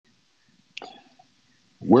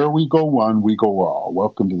Where we go one, we go all.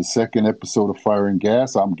 Welcome to the second episode of Fire and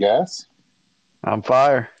Gas. I'm Gas, I'm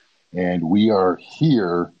fire. and we are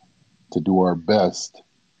here to do our best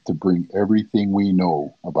to bring everything we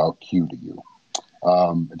know about Q to you.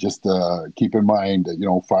 Just keep in mind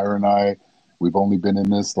that, Fire and I, we've only been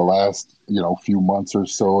in this the last, few months or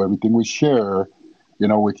so. Everything we share,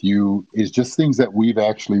 with you is just things that we've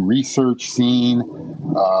actually researched, seen,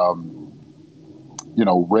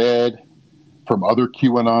 read from other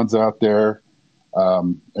QAnons out there.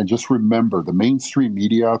 And just remember, the mainstream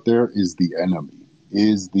media out there is the enemy,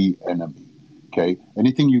 Okay.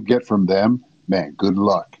 Anything you get from them, man, good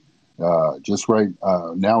luck. Just right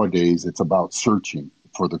nowadays, it's about searching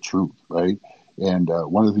for the truth, right? And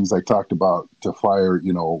one of the things I talked about to Fire,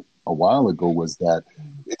 a while ago was that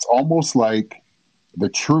it's almost like the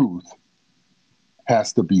truth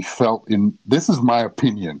has to be felt in, this is my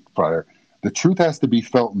opinion, Fire. The truth has to be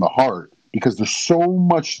felt in the heart because there's so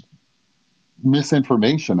much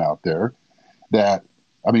misinformation out there that,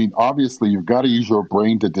 obviously you've got to use your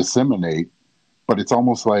brain to disseminate, but it's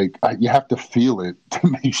almost like you have to feel it to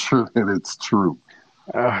make sure that it's true.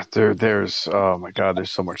 There's oh my God,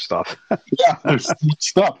 there's so much stuff. Yeah, there's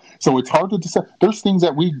stuff. So it's hard to decide. There's things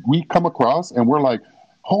that we come across and we're like,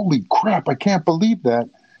 holy crap, I can't believe that.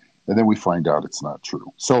 And then we find out it's not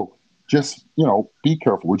true. So just, be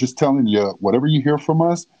careful. We're just telling you, whatever you hear from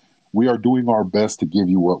us, we are doing our best to give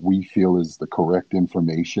you what we feel is the correct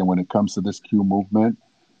information when it comes to this Q movement.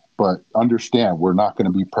 But understand, we're not going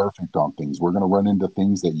to be perfect on things. We're going to run into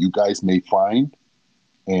things that you guys may find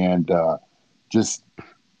and just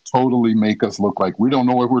totally make us look like we don't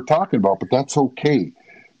know what we're talking about. But that's okay,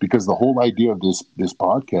 because the whole idea of this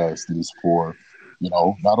podcast is for,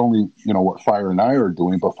 not only, what Fire and I are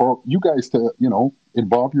doing, but for you guys to,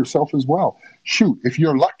 involve yourself as well. Shoot, if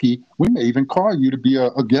you're lucky, we may even call you to be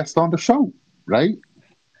a guest on the show, right?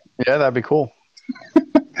 Yeah, that'd be cool.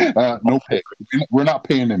 No pay. We're not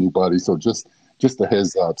paying anybody, so just a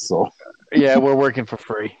heads up. So yeah, we're working for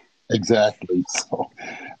free. Exactly. So,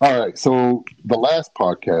 all right. So the last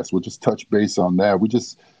podcast, we'll just touch base on that. We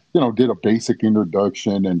just, did a basic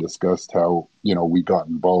introduction and discussed how, we got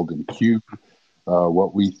involved in Q,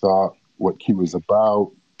 what we thought, what Q is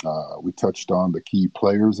about. We touched on the key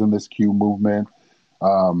players in this Q movement.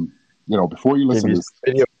 Before you listen Gave you to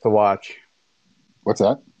some videos to watch. What's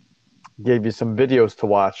that? Gave you some videos to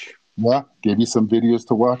watch. Yeah, gave you some videos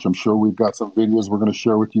to watch. I'm sure we've got some videos we're going to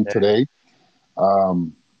share with you today.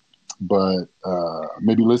 But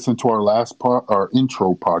maybe listen to our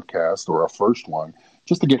intro podcast or our first one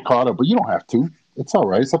just to get caught up. But you don't have to. It's all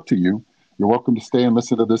right. It's up to you. You're welcome to stay and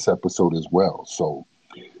listen to this episode as well. So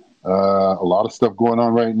a lot of stuff going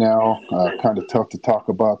on right now. Kind of tough to talk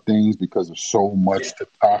about things because there's so much to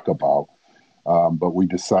talk about. But we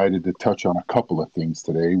decided to touch on a couple of things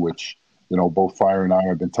today, which, both Fire and I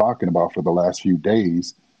have been talking about for the last few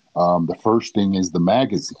days. The first thing is the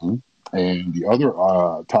magazine. And the other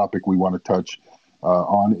topic we want to touch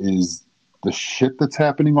on is the shit that's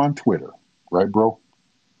happening on Twitter. Right, bro?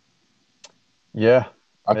 Yeah.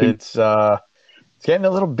 I think it's getting a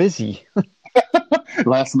little busy.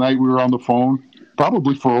 Last night we were on the phone,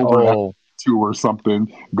 probably for over 2 or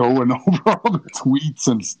something, going over all the tweets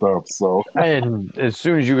and stuff. So, and as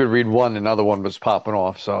soon as you could read one, another one was popping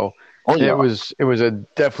off. So it was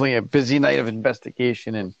definitely a busy night of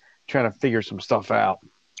investigation and trying to figure some stuff out.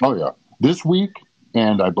 Oh yeah, this week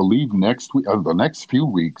and I believe next week, the next few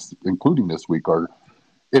weeks, including this week, are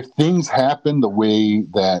if things happen the way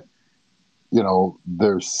that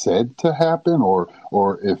they're said to happen, or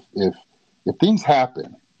if things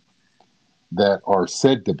happen that are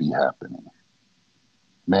said to be happening,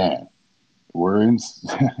 man, we're in.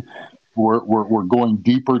 We're going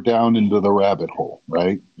deeper down into the rabbit hole,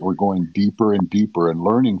 right? We're going deeper and deeper and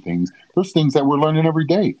learning things. There's things that we're learning every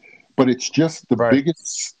day, but it's just the biggest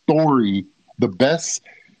story, the best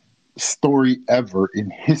story ever in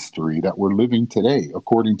history that we're living today,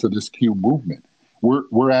 according to this Q movement.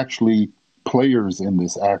 We're actually players in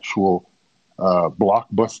this actual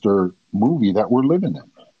blockbuster movie that we're living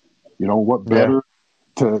in. What better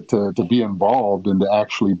to be involved and to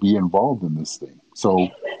actually be involved in this thing. So,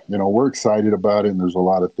 we're excited about it, and there's a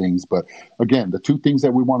lot of things. But again, the two things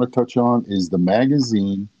that we want to touch on is the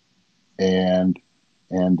magazine and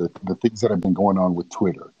the things that have been going on with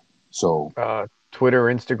Twitter. So Twitter,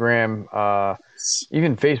 Instagram,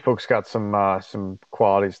 even Facebook's got some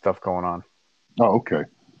quality stuff going on. Oh, okay.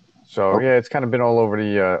 So yeah, it's kind of been all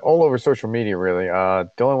over social media, really. The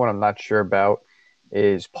only one I'm not sure about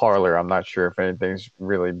is Parler. I'm not sure if anything's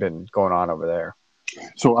really been going on over there.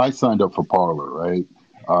 So I signed up for Parler, right?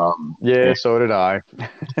 Yeah, so did I.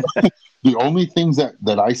 The only things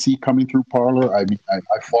that I see coming through Parlor, I mean, I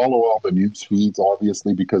follow all the news feeds,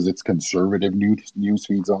 obviously, because it's conservative news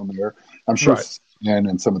feeds on there. I'm sure Right. CNN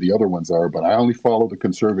and some of the other ones are, but I only follow the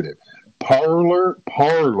conservative. Parlor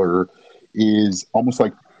is almost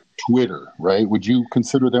like Twitter, right? Would you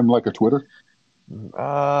consider them like a Twitter?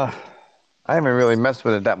 Uh, I haven't really messed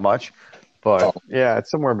with it that much, but Oh, yeah,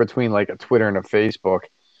 it's somewhere between like a Twitter and a Facebook.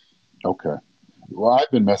 okay. Well,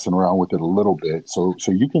 I've been messing around with it a little bit. So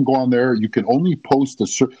you can go on there. You can only post a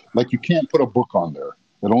certain, like you can't put a book on there.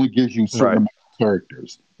 It only gives you a certain Right. amount of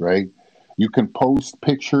characters, right? You can post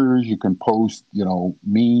pictures. You can post,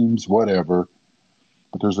 memes, whatever.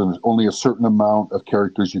 But there's only a certain amount of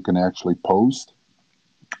characters you can actually post.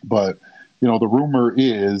 But the rumor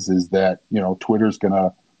is that Twitter's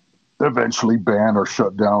gonna eventually ban or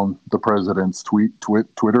shut down the president's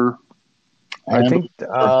Twitter handle.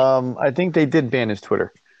 I think they did ban his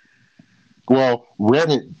Twitter. Well,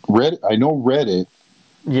 Reddit. I know Reddit.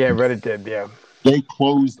 Yeah, Reddit did. Yeah. They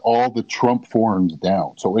closed all the Trump forums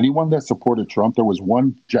down. So anyone that supported Trump, there was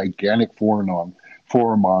one gigantic forum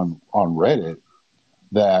on Reddit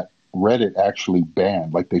that Reddit actually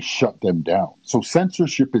banned. Like they shut them down. So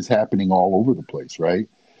censorship is happening all over the place, right?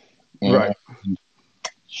 And Right.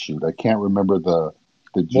 shoot, I can't remember the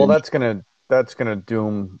Well, gym. that's gonna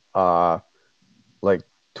doom like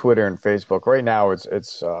Twitter and Facebook. Right now,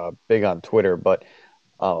 it's big on Twitter, but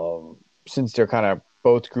since they're kind of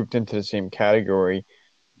both grouped into the same category,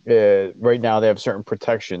 right now they have certain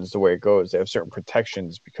protections. The way it goes, they have certain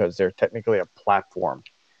protections because they're technically a platform.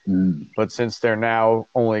 Mm, But since they're now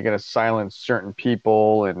only going to silence certain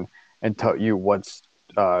people and tell you what's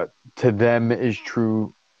to them is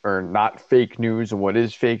true or not fake news and what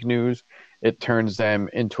is fake news, it turns them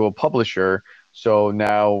into a publisher. So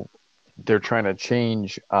now they're trying to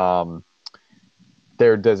change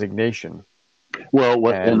their designation, well,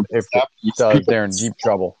 and if what's it happening is does, they're in deep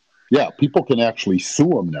trouble. people can actually sue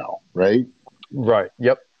them now, right? Right.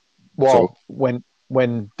 Yep. So Well,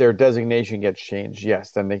 when their designation gets changed,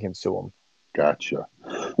 yes, then they can sue them. gotcha.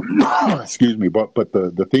 Excuse me, but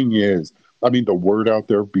the thing is, I mean, the word out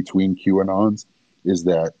there between QAnons is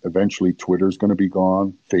that eventually Twitter's going to be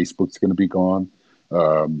gone, Facebook's going to be gone,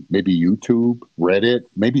 maybe YouTube, Reddit,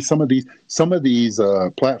 maybe some of these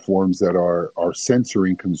platforms that are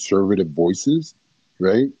censoring conservative voices,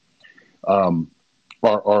 right? Um,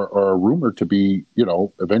 are rumored to be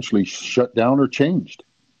eventually shut down or changed.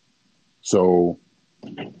 So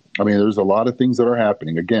I mean, there's a lot of things that are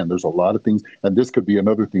happening. Again, there's a lot of things, and this could be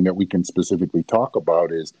another thing that we can specifically talk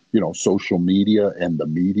about is, social media and the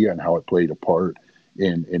media and how it played a part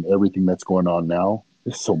in everything that's going on now.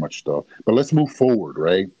 There's so much stuff. But let's move forward,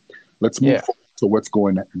 right? Let's move Yeah. forward to what's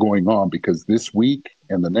going on because this week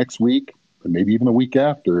and the next week, and maybe even the week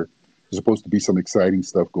after, there's supposed to be some exciting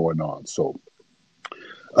stuff going on. So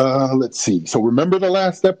let's see. So remember the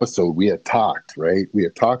last episode we had talked, right? We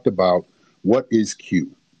had talked about what is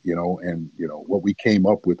Q, and what we came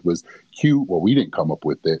up with was Q. Well, we didn't come up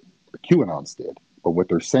with it; the QAnons did. But what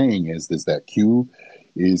they're saying is that Q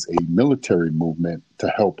is a military movement to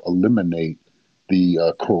help eliminate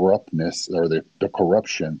the corruptness or the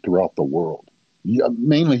corruption throughout the world. Yeah,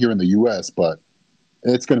 mainly here in the U.S., but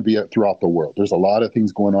it's going to be throughout the world. There's a lot of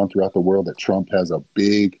things going on throughout the world that Trump has a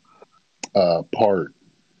big part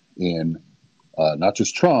in, not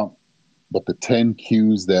just Trump, but the 10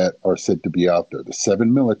 Qs that are said to be out there, the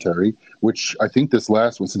 7 military, which I think this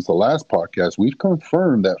last one, since the last podcast, we've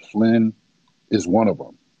confirmed that Flynn is one of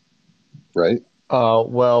them, right?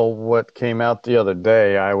 Well, what came out the other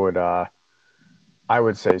day, I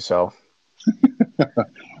would say so.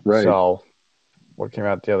 Right. So, what came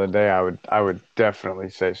out the other day, I would definitely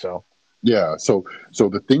say so. Yeah. So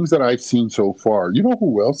the things that I've seen so far, you know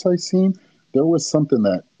who else I've seen? There was something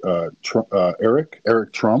that Eric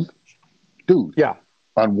Trump, dude, Yeah.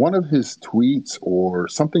 on one of his tweets or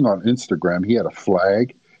something on Instagram, he had a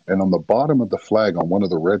flag, and on the bottom of the flag, on one of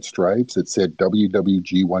the red stripes, it said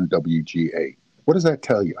WWG1WGA. What does that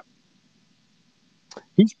tell you?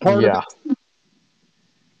 He's part of Yeah. it.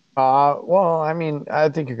 Well, I mean, I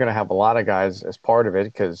think you're going to have a lot of guys as part of it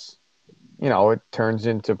because, it turns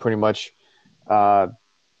into pretty much uh,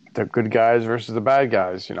 the good guys versus the bad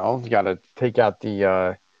guys. You got to take out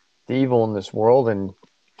the evil in this world, and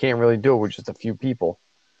can't really do it with just a few people.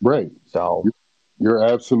 Right. So, You're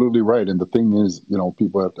absolutely right. And the thing is,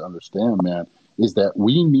 people have to understand, man, is that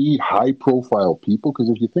we need high profile people because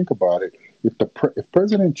if you think about it, if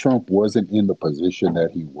President Trump wasn't in the position that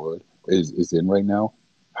he is in right now,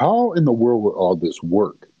 how in the world would all this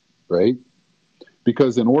work, right?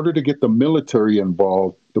 because in order to get the military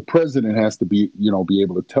involved, the president has to be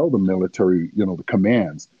able to tell the military, the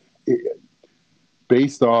commands.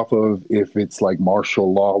 Based off of if it's like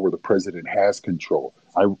martial law where the president has control.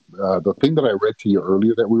 The thing that I read to you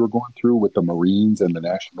earlier that we were going through with the Marines and the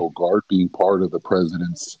National Guard being part of the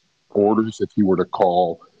president's orders, if you were to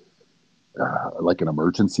call like an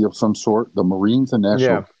emergency of some sort, the Marines and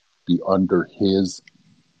National Guard be under his,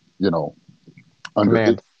 under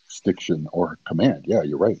his jurisdiction or command. Yeah,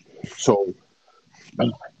 you're right. So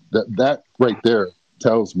that right there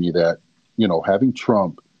tells me that having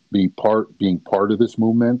Trump being part of this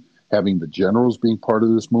movement, having the generals being part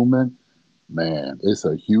of this movement, man, it's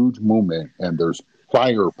a huge movement, and there's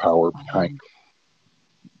firepower behind it.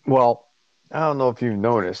 Well, I don't know if you've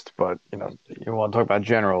noticed, but you want to talk about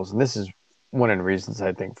generals, and this is one of the reasons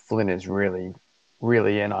I think Flynn is really,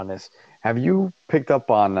 really in on this. Have you picked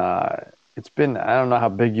up on? It's been, I don't know how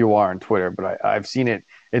big you are on Twitter, but I've seen it.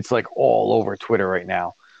 It's like all over Twitter right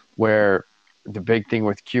now, where the big thing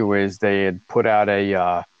with Q is they had put out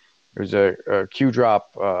there was a Q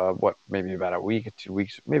drop, maybe about a week or 2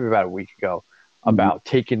 weeks, maybe about a week ago, about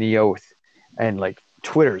taking the oath. And like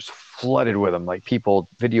Twitter's flooded with them, like people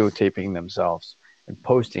videotaping themselves and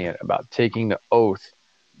posting it about taking the oath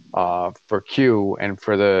for Q and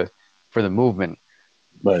for the movement.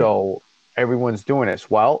 Right. So everyone's doing this.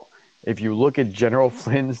 Well, if you look at General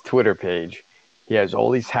Flynn's Twitter page, he has all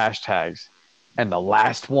these hashtags, and the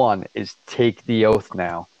last one is "Take the Oath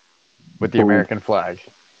Now" with the American flag.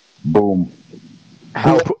 Boom.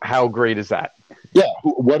 How great is that? Yeah.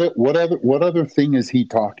 What other thing is he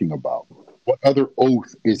talking about? What other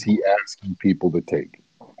oath is he asking people to take?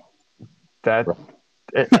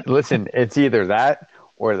 Listen, it's either that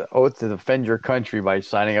or the oath to defend your country by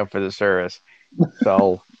signing up for the service.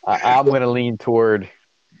 So I'm going to lean toward,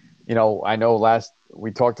 I know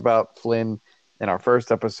we talked about Flynn in our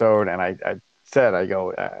first episode, and I said,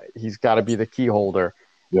 he's got to be the key holder.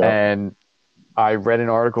 Yeah. And I read an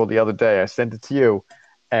article the other day. I sent it to you,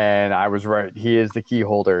 and I was right. He is the key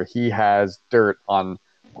holder. He has dirt on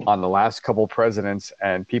the last couple presidents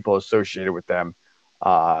and people associated with them.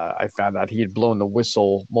 I found out he had blown the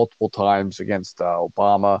whistle multiple times against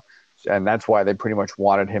Obama, and that's why they pretty much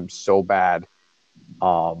wanted him so bad.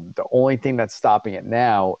 The only thing that's stopping it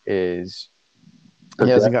now is he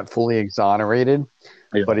hasn't got fully exonerated,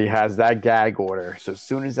 but he has that gag order. So as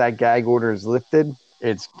soon as that gag order is lifted,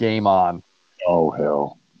 it's game on. Oh,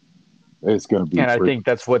 hell. It's going to be. And I think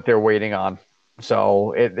that's what they're waiting on.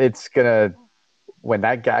 So it's going to, when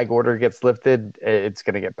that gag order gets lifted, it's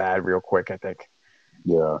going to get bad real quick, I think.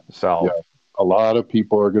 Yeah. So a lot of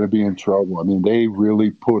people are going to be in trouble. I mean, they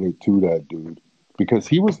really put it to that dude because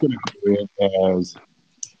he was going to go in as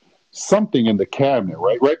something in the cabinet,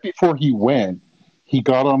 right? Right before he went, he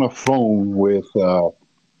got on a phone with someone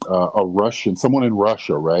in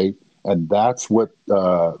Russia, right? And that's what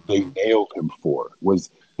they nailed him for, was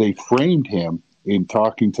they framed him in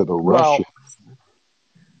talking to the Russians. Well,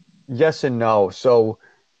 yes and no. So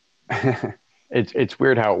it's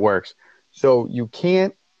weird how it works. So you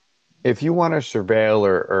can't, if you want to surveil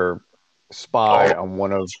or spy on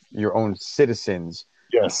one of your own citizens,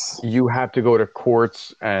 yes, you have to go to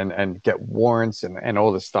courts and get warrants and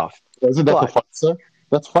all this stuff. Isn't that the FISA?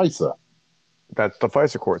 That's FISA. That's the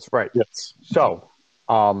FISA courts, right? Yes. So,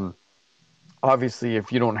 obviously,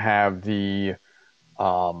 if you don't have the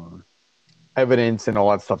evidence and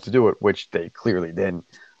all that stuff to do it, which they clearly didn't,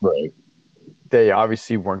 right? They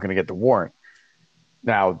obviously weren't going to get the warrant.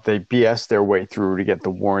 Now, they BS their way through to get the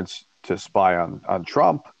warrants to spy on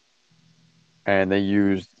Trump, and they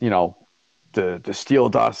used, the Steele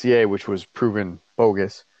dossier, which was proven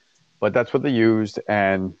bogus, but that's what they used,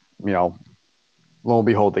 and, lo and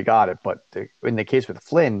behold, they got it. But in the case with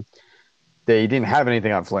Flynn, they didn't have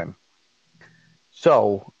anything on Flynn.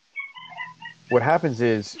 So what happens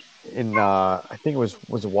is I think it was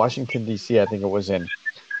it Washington, D.C., I think it was in,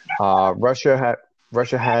 Russia had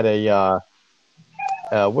a,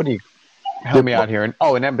 what do you, help me out here,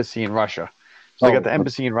 an embassy in Russia. So they got the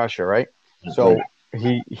embassy in Russia, right? So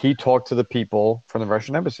he talked to the people from the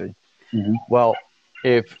Russian embassy. Mm-hmm. Well,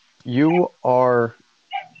 if you are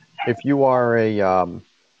a,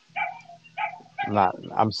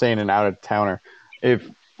 I'm saying an out-of-towner, if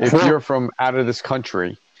you're from out of this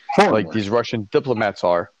country, like these Russian diplomats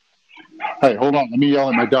are. Hey, hold on. Let me yell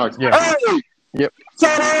at my dogs. Yeah. Hey! Yep.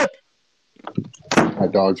 Shut up! My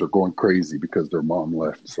dogs are going crazy because their mom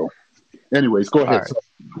left. So, anyways, go ahead.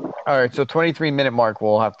 All right. So 23-minute mark,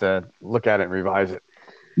 we'll have to look at it and revise it.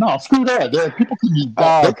 No, screw that. People can be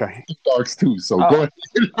dogs too. So go ahead.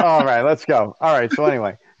 All right. Let's go. All right. So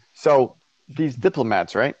anyway, these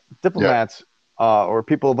diplomats, right? Diplomats or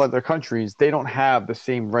people of other countries, they don't have the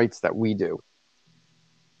same rights that we do.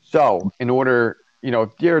 So, in order, if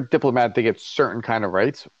you're a diplomat, they get certain kind of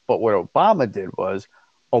rights. But what Obama did was,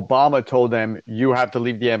 Obama told them, you have to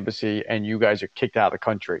leave the embassy and you guys are kicked out of the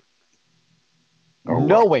country. Oh,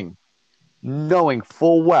 wow. Knowing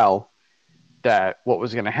full well that what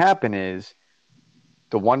was going to happen is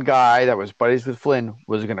the one guy that was buddies with Flynn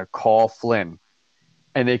was going to call Flynn.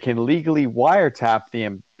 And they can legally wiretap the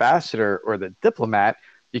ambassador or the diplomat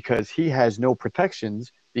because he has no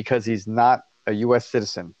protections because he's not a U.S.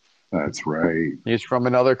 citizen. That's right. He's from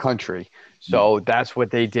another country. So that's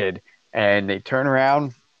what they did. And they turn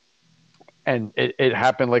around, and it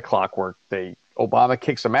happened like clockwork. Obama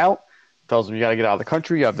kicks him out, tells him, you got to get out of the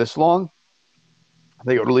country. You have this long.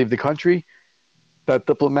 They go to leave the country. That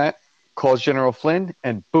diplomat calls General Flynn,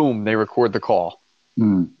 and boom, they record the call.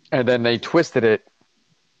 And then they twisted it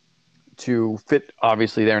to fit,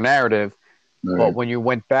 obviously, their narrative. Right. But when you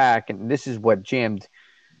went back, and this is what jammed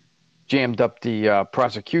up the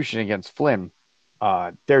prosecution against Flynn,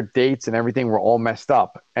 their dates and everything were all messed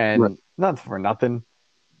up. And right. Not for nothing.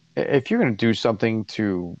 If you're going to do something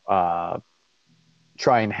to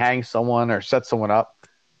try and hang someone or set someone up,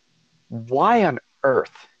 why on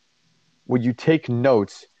earth would you take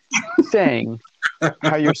notes saying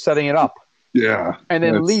how you're setting it up? Yeah. And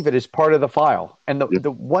then leave it as part of the file. And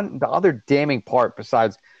the other damning part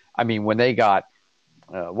besides, I mean, when they got,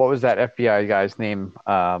 what was that FBI guy's name?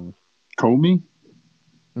 Comey?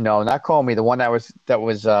 No, not Comey. The one that was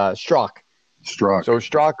Strzok. Strzok. So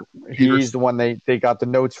Strzok, he's the one they got the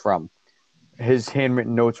notes from. His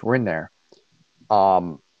handwritten notes were in there.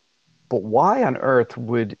 But why on earth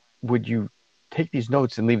would you take these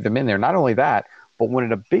notes and leave them in there? Not only that, but one of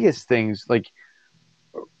the biggest things, like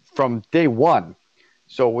from day one.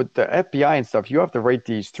 So with the FBI and stuff, you have to write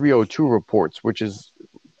these 302 reports, which is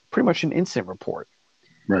pretty much an incident report.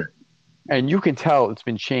 Right. And you can tell it's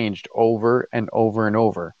been changed over and over and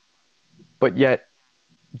over. But yet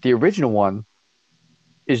the original one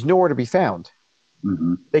is nowhere to be found.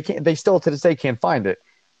 Mm-hmm. They still to this day can't find it.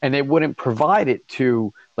 And they wouldn't provide it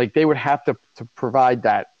to, like, they would have to provide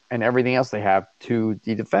that and everything else they have to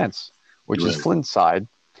the defense, which is Flynn's side.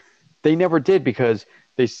 They never did because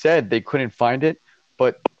they said they couldn't find it,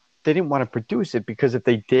 but they didn't want to produce it because if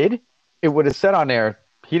they did, it would have said on there,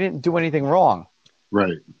 he didn't do anything wrong.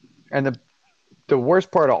 Right. And the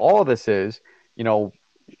worst part of all of this is,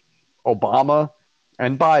 Obama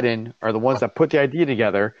and Biden are the ones that put the idea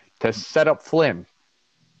together to set up Flynn.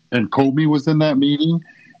 And Comey was in that meeting,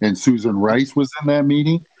 and Susan Rice was in that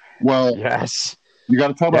meeting. Well, yes. You got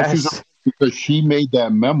to talk about Susan Rice because she made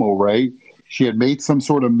that memo, right? She had made some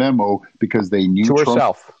sort of memo because they knew to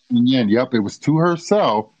herself. Yep, it was to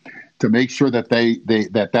herself to make sure that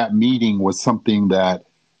that meeting was something that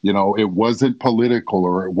it wasn't political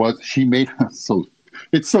or it was. She made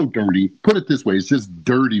it's so dirty. Put it this way, it's just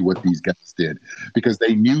dirty what these guys did because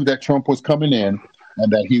they knew that Trump was coming in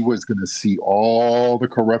and that he was going to see all the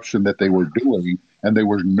corruption that they were doing, and they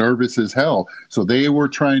were nervous as hell. So they were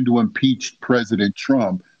trying to impeach President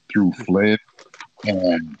Trump through Flynn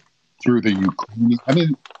and through the Ukraine. I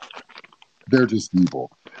mean, they're just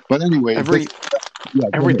evil. But anyway,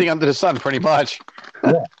 everything under the sun, pretty much.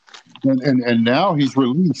 Yeah. And now he's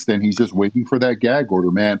released, and he's just waiting for that gag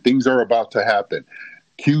order. Man, things are about to happen.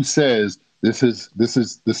 Q says this is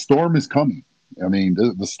the storm is coming. I mean,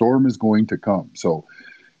 the storm is going to come. So,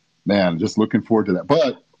 man, just looking forward to that.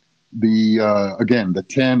 But again, the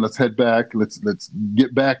 10. Let's head back. Let's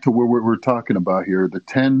get back to where we're talking about here. The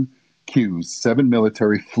 10 Qs, 7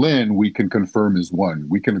 military. Flynn, we can confirm is 1.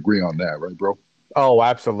 We can agree on that, right, bro? Oh,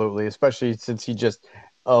 absolutely. Especially since he just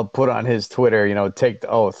put on his Twitter, take the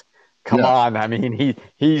oath. Come on. I mean,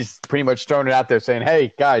 he's pretty much thrown it out there saying,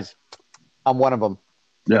 hey, guys, I'm one of them.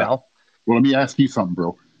 Yeah. Well, let me ask you something,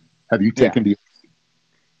 bro. Have you taken the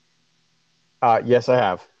oath? Yes, I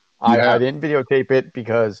have. I didn't videotape it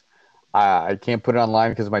because I can't put it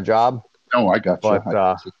online because of my job. No, I got you.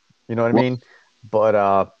 But, you know what I mean?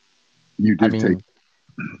 But you did take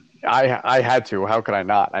I had to. How could I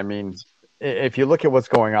not? I mean, if you look at what's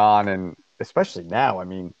going on, and especially now, I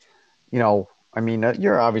mean,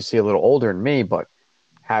 you're obviously a little older than me, but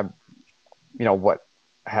I've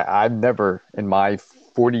never in my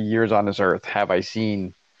 40 years on this earth have I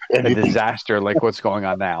seen a disaster like what's going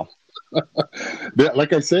on now.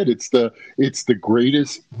 Like I said, it's the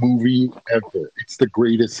greatest movie ever. It's the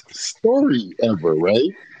greatest story ever, right?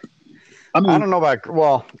 I mean, I don't know about.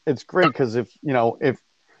 Well, it's great because if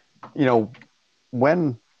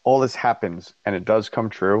when all this happens and it does come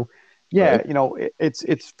true, right.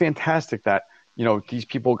 It's fantastic that these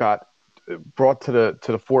people got brought to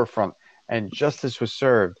the forefront and justice was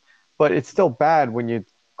served. But it's still bad when you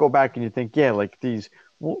go back and you think, yeah, like these.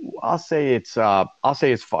 Well, I'll say it's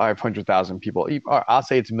 500,000 people. Or I'll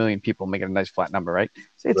say it's a million people, make it a nice flat number, right?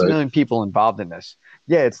 Say it's a Right. million people involved in this.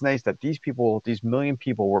 Yeah, it's nice that these million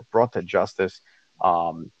people were brought to justice.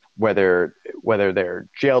 Whether they're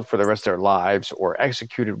jailed for the rest of their lives or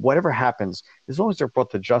executed, whatever happens, as long as they're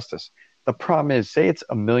brought to justice. The problem is, say it's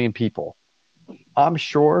a million people. I'm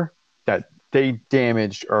sure that they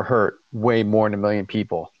damaged or hurt way more than a million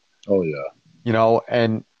people. Oh yeah.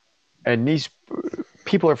 And these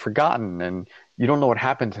people are forgotten, and you don't know what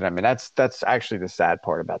happened to them, and that's actually the sad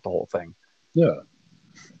part about the whole thing. Yeah.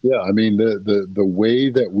 Yeah. I mean, the way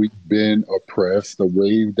that we've been oppressed, the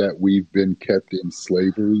way that we've been kept in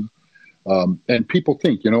slavery. And people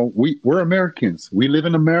think, we're Americans. We live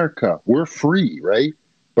in America. We're free, right?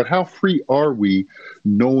 But how free are we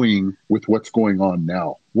knowing with what's going on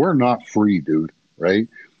now? We're not free, dude, right?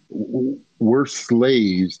 We're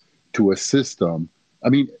slaves to a system. I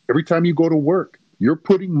mean, every time you go to work, you're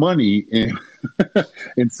putting money in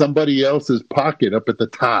in somebody else's pocket up at the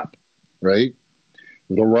top, right?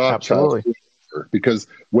 The Rothschilds. Absolutely. Because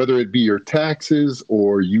whether it be your taxes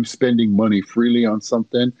or you spending money freely on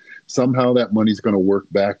something, somehow that money's going to work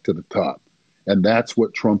back to the top. And that's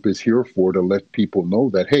what Trump is here for, to let people know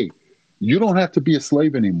that, hey, you don't have to be a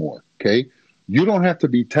slave anymore. Okay. You don't have to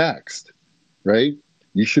be taxed, right?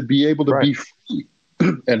 You should be able to be free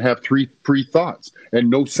and have free thoughts and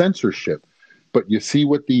no censorship. But you see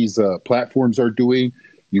what these platforms are doing.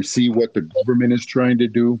 You see what the government is trying to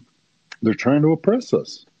do. They're trying to oppress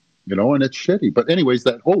us, and it's shitty. But anyways,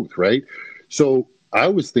 that oath, right? So I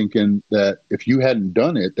was thinking that if you hadn't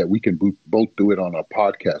done it, that we can both do it on a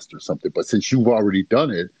podcast or something. But since you've already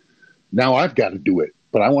done it, now I've got to do it.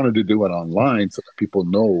 But I wanted to do it online so that people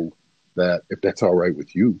know that if that's all right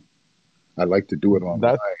with you, I'd like to do it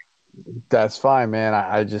online. That's fine, man.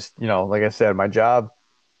 I just, like I said, my job,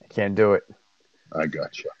 I can't do it. I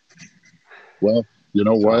gotcha. Well, you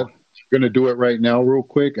know what? We're going to do it right now real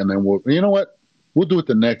quick. And then you know what? We'll do it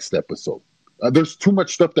the next episode. There's too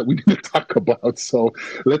much stuff that we need to talk about. So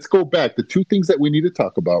let's go back. The two things that we need to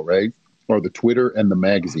talk about, right, are the Twitter and the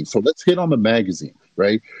magazine. So let's hit on the magazine,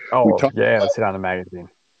 right? Let's hit on the magazine.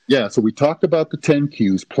 Yeah, so we talked about the 10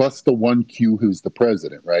 Qs plus the 1 Q who's the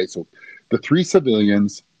president, right? So the 3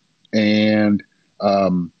 civilians and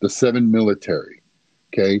the 7 military,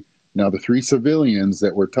 okay? Now, the 3 civilians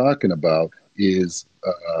that we're talking about is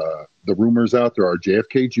the rumors out there are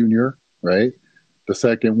JFK Jr., right? The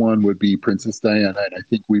second one would be Princess Diana, and I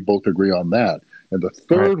think we both agree on that. And the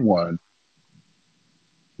third one,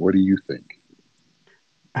 what do you think?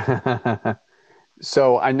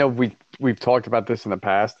 So I know we've talked about this in the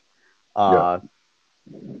past,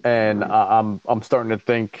 and I'm starting to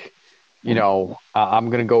think, I'm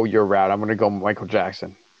gonna go your route. I'm gonna go Michael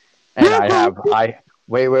Jackson, and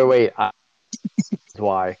wait.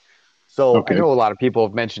 Why? So I know a lot of people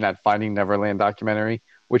have mentioned that Finding Neverland documentary,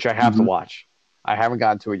 which I have to watch. I haven't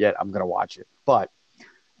gotten to it yet. I'm going to watch it. But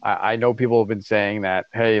I know people have been saying that,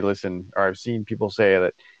 hey, listen, or I've seen people say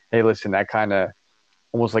that, hey, listen, that kind of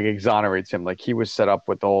almost like exonerates him. Like he was set up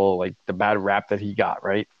with the whole, like the bad rap that he got,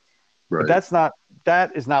 right? But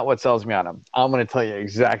that is not what sells me on him. I'm going to tell you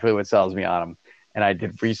exactly what sells me on him. And I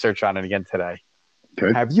did research on it again today.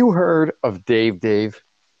 Okay. Have you heard of Dave?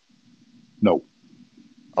 No.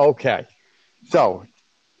 Okay. So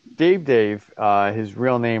Dave, his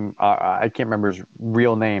real name, I can't remember his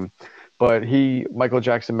real name, but Michael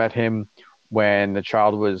Jackson met him when the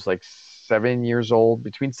child was like 7 years old,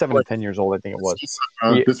 between 7 and 10 years old, I think it was.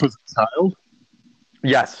 This was a child?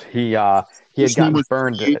 Yes. He had gotten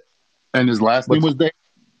burned. Dave, and his last name was Dave?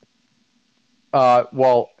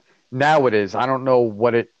 Well, now it is. I don't know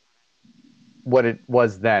what it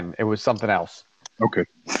was then. It was something else. Okay.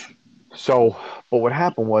 So, but what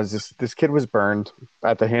happened was this kid was burned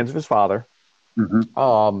at the hands of his father.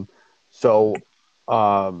 Mm-hmm.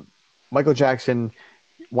 Michael Jackson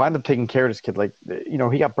wound up taking care of this kid. Like,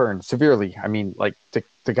 he got burned severely. I mean, like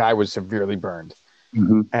the guy was severely burned,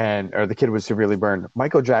 or the kid was severely burned.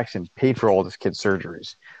 Michael Jackson paid for all this kid's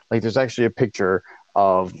surgeries. Like, there's actually a picture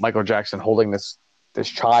of Michael Jackson holding this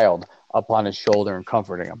child up on his shoulder and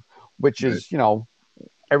comforting him, which is,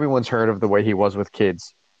 everyone's heard of the way he was with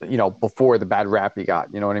kids. Before the bad rap he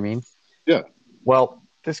got, you know what I mean? Yeah. Well,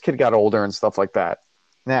 this kid got older and stuff like that.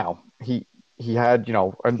 Now, he had,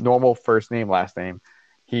 a normal first name, last name.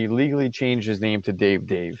 He legally changed his name to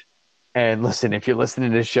Dave. And listen, if you're listening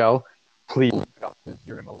to this show, please,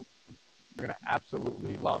 you're gonna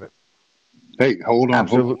absolutely love it. Hey, hold on.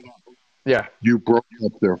 Absolutely. Yeah. You broke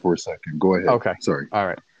up there for a second. Go ahead. Okay. Sorry. All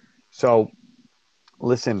right. So,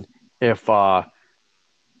 listen, if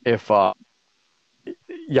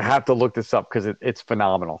you have to look this up because it's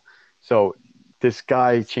phenomenal. So this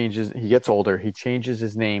guy changes. He gets older. He changes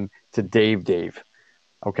his name to Dave Dave.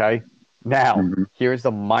 Okay. Now Mhm. here's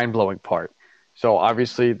the mind blowing part. So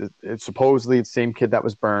obviously, it's supposedly the same kid that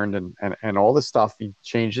was burned and all this stuff. He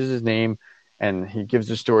changes his name, and he gives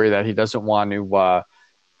the story that he doesn't want to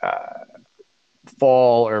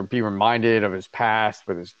fall or be reminded of his past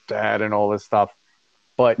with his dad and all this stuff.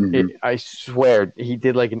 But Mhm. I swear, he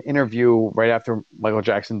did like an interview right after Michael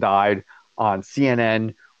Jackson died on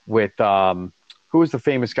CNN with who was the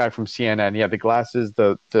famous guy from CNN? He had the glasses,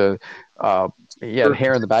 he had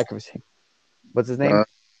hair in the back of his head. What's his name? Uh,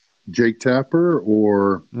 Jake Tapper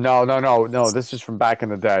or No. This is from back in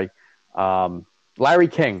the day. Larry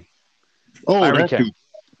King. oh, Larry that King. dude.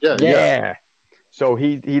 Yeah, yeah. Yeah. So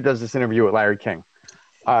he does this interview with Larry King.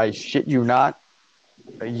 I shit you not,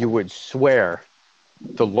 you would swear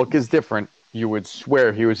the look is different. You would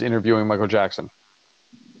swear he was interviewing Michael Jackson.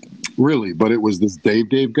 Really, but it was this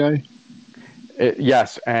Dave guy.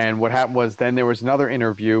 Yes, and what happened was then there was another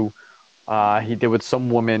interview he did with some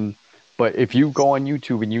woman. But if you go on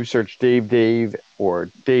YouTube and you search Dave or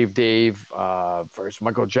Dave versus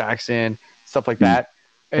Michael Jackson, stuff like that,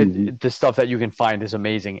 Mm-hmm. the stuff that you can find is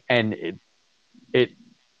amazing, and it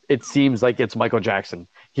it seems like it's Michael Jackson.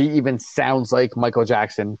 He even sounds like Michael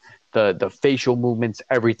Jackson. The facial movements,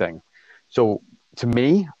 everything. So to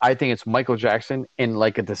me, I think it's Michael Jackson in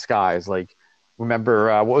like a disguise. Like remember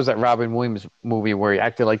what was that Robin Williams movie where he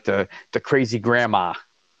acted like the crazy grandma,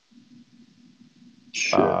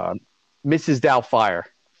 Shit, uh, Mrs. Doubtfire.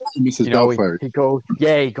 Mrs. You know, Doubtfire.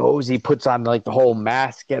 he goes, he puts on like the whole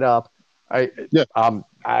mask, get up. I, Yeah,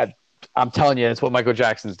 I, I'm telling you, it's what Michael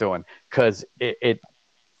Jackson's doing because it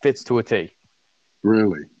fits to a T.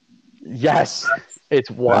 really. Yes, it's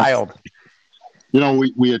That's wild.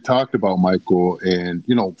 we had talked about Michael, and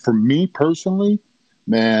for me personally,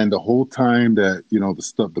 man, the whole time that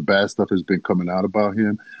the bad stuff has been coming out about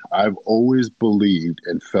him, I've always believed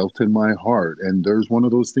and felt in my heart. And there's one of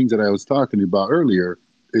those things that I was talking about earlier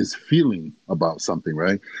is feeling about something,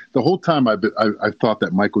 right? The whole time I've thought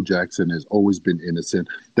that Michael Jackson has always been innocent,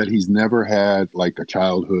 that he's never had like a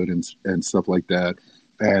childhood and stuff like that,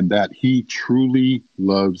 and that he truly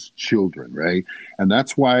loves children, right? And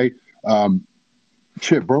that's why.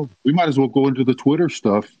 Shit, bro, we might as well go into the Twitter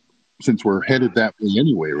stuff since we're headed that way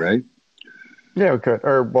anyway, right? Yeah, we could.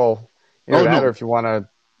 Or well, either Oh that or no, if you want to.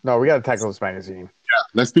 No, we got to tackle this magazine.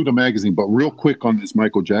 let's do the magazine. But real quick on this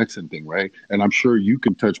Michael Jackson thing, right? And I'm sure you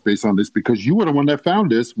can touch base on this because you were the one that found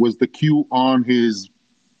this. Was the queue on his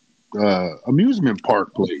amusement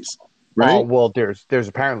park place, Oh right? well, there's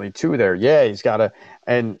apparently two there. Yeah, he's got a,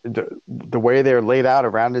 and the way they're laid out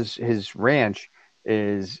around his ranch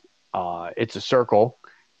is it's a circle,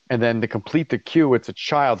 and then to complete the queue, it's a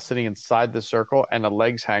child sitting inside the circle, and the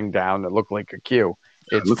legs hang down that look like a queue.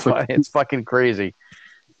 It looks like. It's fucking crazy.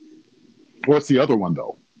 What's the other one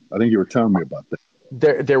though? I think you were telling me about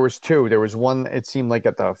that. There was two. There was one. It seemed like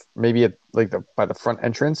at the maybe at like the by the front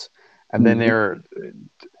entrance, and then Mhm.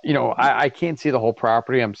 there, I can't see the whole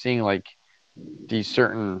property. I'm seeing like these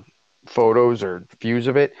certain photos or views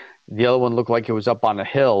of it. The other one looked like it was up on a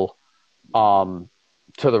hill, um,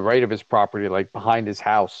 to the right of his property, like behind his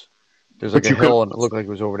house. There's like But a you can, hill, and it looked like it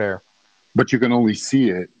was over there. but you can only see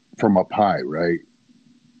it from up high, right?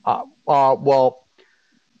 Well,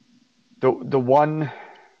 the one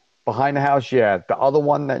behind the house, yeah. The other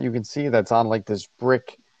one that you can see that's on like this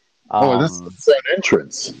brick. Oh, that's the Um, front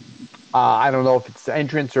entrance. I don't know if it's the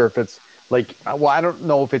entrance or if it's like. Well, I don't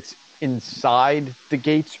know if it's inside the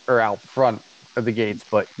gates or out front of the gates,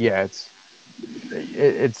 but yeah,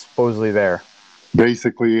 it's supposedly there.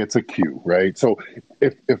 Basically it's a queue, right? So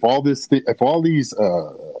if all if all these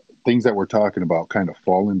things that we're talking about kind of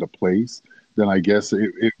fall into place, then I guess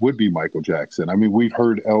it would be Michael Jackson. I mean, we've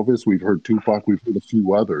heard Elvis, we've heard Tupac, we've heard a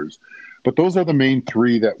few others, but those are the main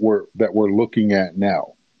three that we're looking at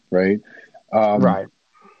now, right? um, Right.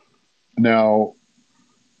 Now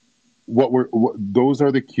those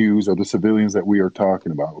are the cues or the civilians that we are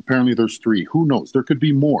talking about. Apparently there's three. Who knows? There could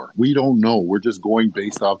be more. We don't know. We're just going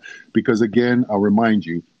based off because again, I'll remind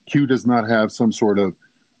you, Q does not have some sort of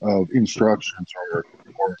instructions or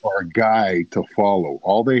a guide to follow.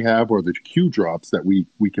 All they have are the Q drops that we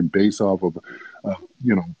can base off of,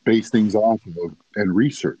 base things off of and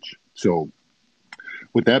research. So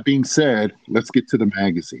with that being said, let's get to the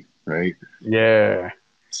magazine, right? Yeah.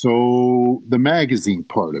 So the magazine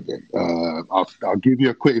part of it, I'll give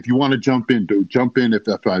you a quick. If you want to jump in, jump in if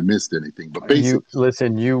I missed anything. But You basically,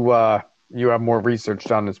 listen. You have more research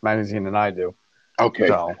on this magazine than I do. okay.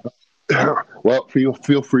 So Well,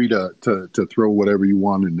 feel free to throw whatever you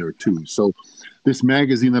want in there too. So, this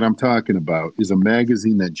magazine that I'm talking about is a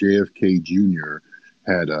magazine that JFK Jr.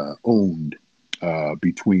 had owned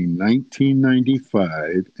between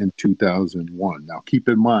 1995 and 2001. Now, keep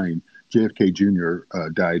in mind, JFK Jr.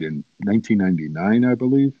 Died in 1999, I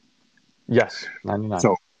believe. Yes, 99.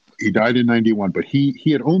 So he died in 91, but he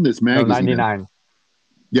had owned this No, magazine. 99.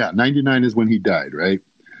 Yeah, 99 is when he died, right?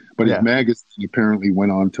 But his Yeah. magazine apparently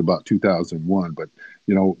went on to about 2001. But,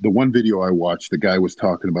 the one video I watched, the guy was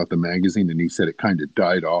talking about the magazine and he said it kind of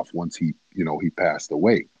died off once he passed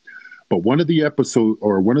away. But one of the episodes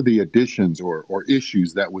or one of the editions or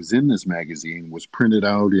issues that was in this magazine was printed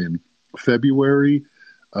out in February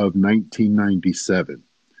of 1997.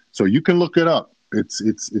 So you can look it up. It's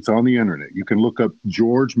on the internet. You can look up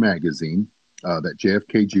George magazine that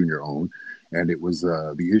JFK Jr. owned, and it was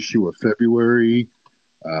the issue of February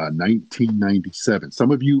 1997.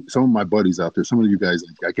 Some of my buddies out there, some of you guys,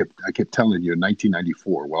 I kept telling you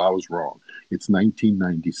 1994. Well, I was wrong. It's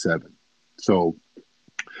 1997. So,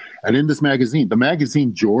 and in this magazine, the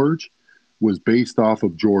magazine George was based off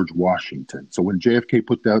of George Washington. So when JFK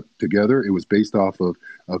put that together, it was based off of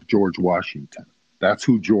George Washington. That's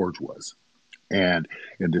who George was. And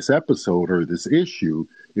in this episode or this issue,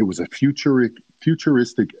 it was a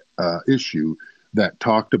futuristic issue that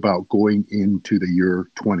talked about going into the year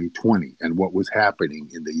 2020 and what was happening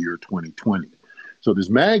in the year 2020. So this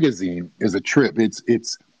magazine is a trip.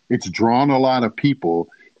 It's drawn a lot of people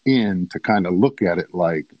in to kind of look at it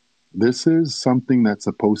like this is something that's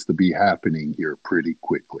supposed to be happening here pretty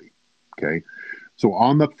quickly. Okay. So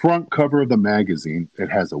on the front cover of the magazine, it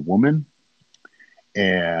has a woman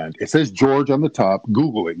and it says George on the top.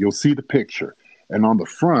 Google it. You'll see the picture. And on the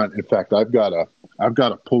front, in fact, I've got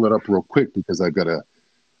to pull it up real quick because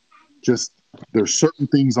there's certain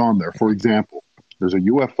things on there. For example, there's a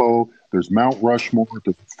UFO, there's Mount Rushmore,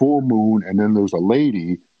 there's a full moon, and then there's a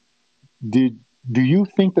lady. Do you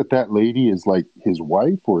think that lady is like his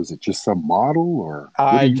wife, or is it just some model? Or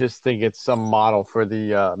I just think it's some model for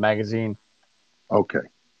the magazine. Okay,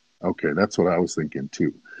 that's what I was thinking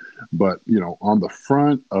too. But on the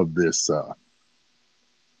front of this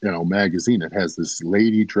magazine, it has this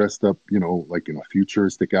lady dressed up, like in a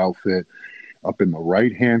futuristic outfit. Up in the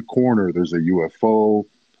right hand corner, there's a UFO.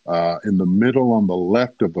 In the middle, on the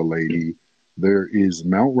left of the lady, there is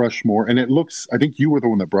Mount Rushmore, and it looks, I think you were the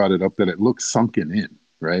one that brought it up, that it looks sunken in,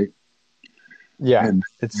 right? Yeah,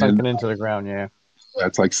 it's sunken into the ground, yeah.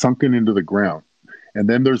 It's like sunken into the ground. And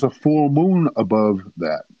then there's a full moon above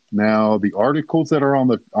that. Now, the articles that are on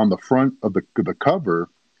the front of the cover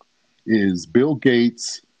is Bill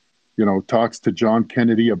Gates, talks to John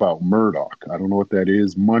Kennedy about Murdoch. I don't know what that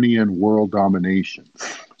is, money and world domination.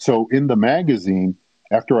 So in the magazine,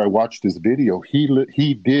 after I watched this video,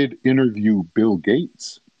 he did interview Bill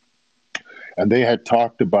Gates, and they had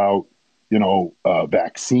talked about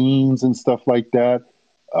vaccines and stuff like that,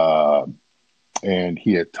 and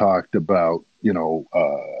he had talked about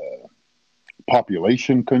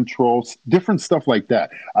population control, different stuff like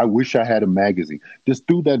that. I wish I had a magazine. This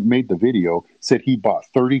dude that made the video said he bought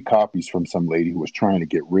 30 copies from some lady who was trying to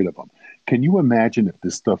get rid of them. Can you imagine if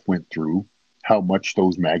this stuff went through, how much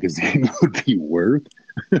those magazines would be worth?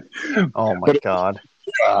 Oh my God.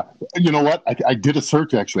 You know what? I did a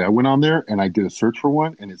search, actually. I went on there and I did a search for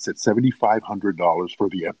one, and it said $7,500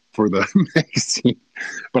 for the magazine.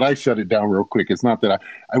 But I shut it down real quick. It's not that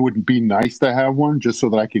I wouldn't be nice to have one, just so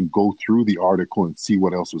that I can go through the article and see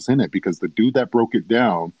what else was in it, because the dude that broke it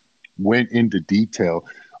down went into detail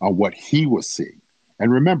on what he was seeing.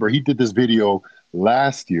 And remember, he did this video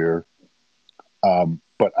last year,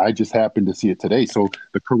 but I just happened to see it today. So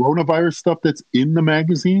the coronavirus stuff that's in the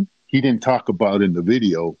magazine, he didn't talk about in the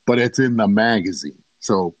video, but it's in the magazine.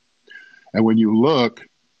 So, and when you look,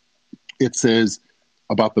 it says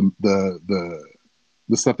about the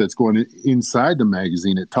stuff that's going inside the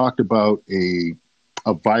magazine. It talked about a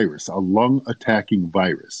virus, a lung attacking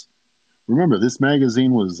virus. Remember, this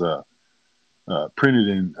magazine was printed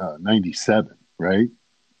in 97, right?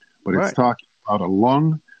 But it's talking about a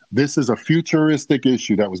lung. This is a futuristic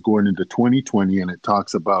issue that was going into 2020, and it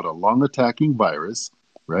talks about a lung attacking virus.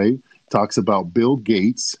 Right? Talks about Bill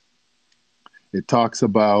Gates. It talks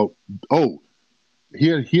about, he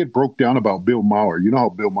had broke down about Bill Maher. You know how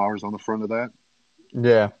Bill Maher's on the front of that?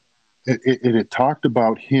 Yeah. It talked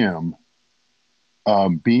about him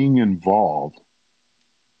being involved.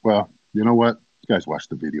 Well, you know what? You guys watch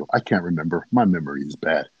the video. I can't remember. My memory is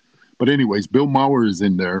bad. But anyways, Bill Maher is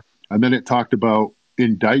in there. And then it talked about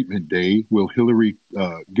indictment day. Will Hillary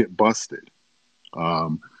get busted?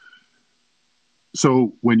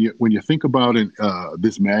 So when you think about it,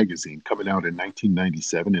 this magazine coming out in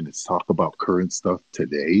 1997, and it's talk about current stuff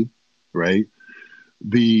today, right?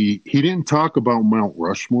 He didn't talk about Mount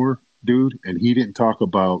Rushmore, dude, and he didn't talk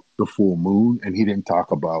about the full moon, and he didn't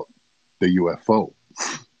talk about the UFO.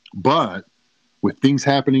 But with things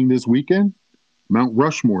happening this weekend, Mount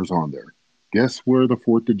Rushmore's on there. Guess where the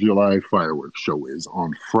 4th of July fireworks show is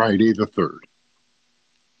on Friday the 3rd?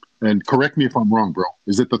 And correct me if I'm wrong, bro.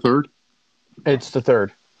 Is it the 3rd? It's the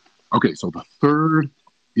third. Okay, so the 3rd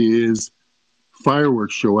is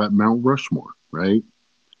fireworks show at Mount Rushmore, right?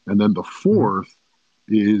 And then the 4th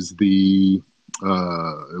is the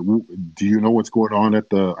do you know what's going on at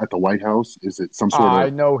the White House? Is it some sort I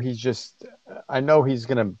of know I know he's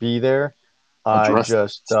gonna be there. I address?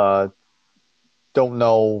 just don't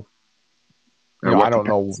know. And I what don't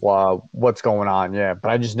know what's going on. Yeah,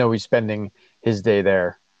 but I just know he's spending his day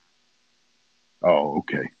there. Oh,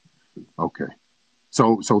 okay. Okay.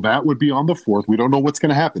 So that would be on the 4th. We don't know what's going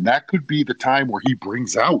to happen. That could be the time where he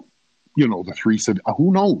brings out, the three said,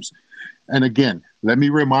 who knows? And again, let me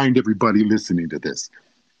remind everybody listening to this,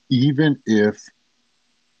 even if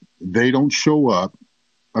they don't show up,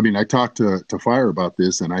 I mean, I talked to Fire about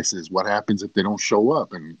this, and I says, what happens if they don't show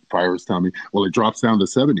up? And Fire is telling me, well, it drops down to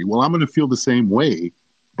 70. Well, I'm going to feel the same way,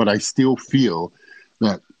 but I still feel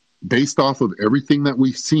that based off of everything that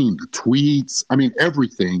we've seen, the tweets, I mean,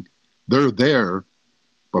 everything, they're there,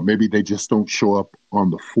 but maybe they just don't show up on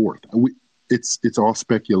the 4th. It's all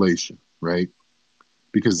speculation, right?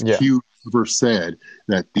 Because Yeah, Q never said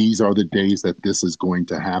that these are the days that this is going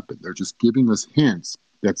to happen. They're just giving us hints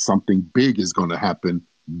that something big is going to happen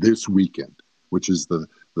this weekend, which is the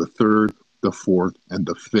 3rd, the 4th, and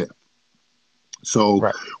the 5th. So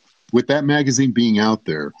right. with that magazine being out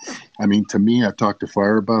there, I mean, to me, I've talked to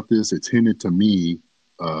Fire about this. It's hinted to me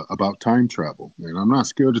about time travel. And I'm not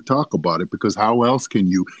scared to talk about it because how else can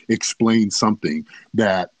you explain something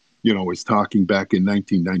that, is talking back in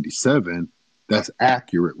 1997 that's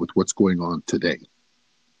accurate with what's going on today?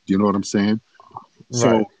 Do you know what I'm saying? Right.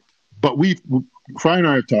 So, but Fry and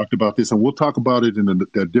I have talked about this, and we'll talk about it in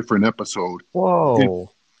a different episode in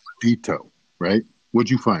Whoa. detail, right?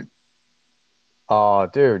 What'd you find? Oh,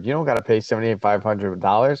 dude, you don't got to pay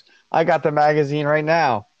 $7,500. I got the magazine right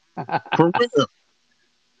now. For real?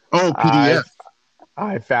 Oh, I PDF.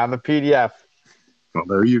 I found the PDF. Well,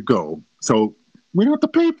 there you go. So we don't have to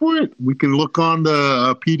pay for it. We can look on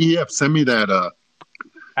the PDF. Send me that. Shoot me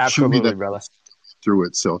Absolutely, that brother. through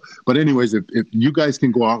it. So, but anyways, if you guys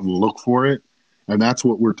can go out and look for it, and that's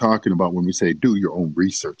what we're talking about when we say do your own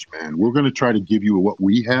research, man. We're going to try to give you what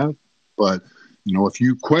we have, but if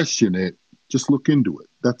you question it, just look into it.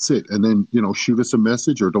 That's it. And then shoot us a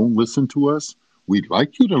message or don't listen to us. We'd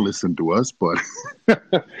like you to listen to us, but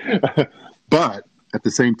but at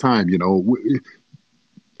the same time,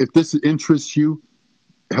 if this interests you,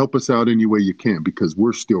 help us out any way you can because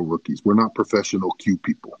we're still rookies. We're not professional Q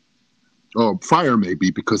people. Oh, Fire may be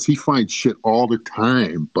because he finds shit all the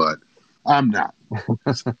time, but I'm not.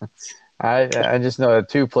 I just know that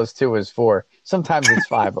 2 + 2 is 4. Sometimes it's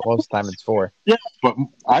 5, but most of the time it's 4. Yeah, but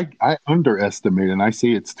I underestimate and I say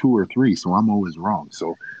it's 2 or 3, so I'm always wrong.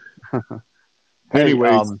 So, Hey,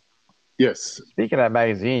 anyways, yes. speaking of that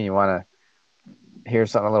magazine, you want to hear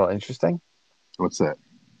something a little interesting? What's that?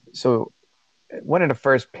 So, one of the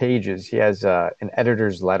first pages, he has an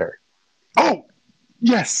editor's letter. Oh,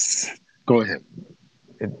 yes. Go ahead.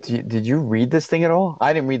 Did you read this thing at all?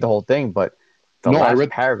 I didn't read the whole thing, but the No, I last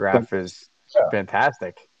read. paragraph is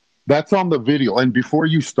fantastic. That's on the video. And before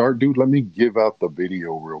you start, dude, let me give out the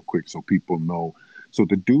video real quick so people know. So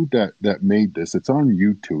the dude that made this, it's on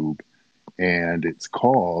YouTube, and it's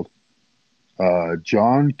called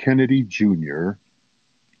John Kennedy Jr.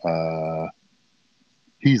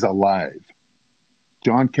 He's Alive.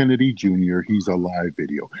 John Kennedy Jr. He's Alive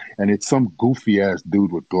video, and it's some goofy ass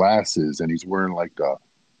dude with glasses, and he's wearing like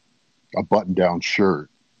a button down shirt,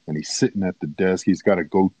 and he's sitting at the desk. He's got a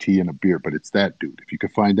goatee and a beard, but it's that dude. If you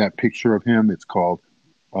could find that picture of him, it's called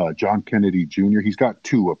John Kennedy Jr. He's got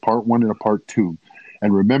two, a part 1 and a part 2.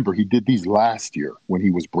 And remember, he did these last year when he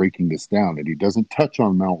was breaking this down, and he doesn't touch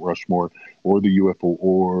on Mount Rushmore or the UFO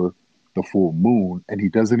or the full moon, and he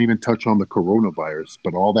doesn't even touch on the coronavirus,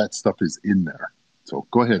 but all that stuff is in there. So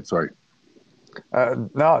go ahead. Sorry.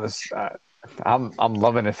 No, I'm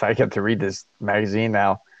loving this. I get to read this magazine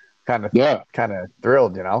now. Yeah. Kind of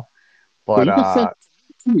thrilled, Well, But you can send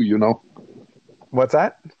it too. what's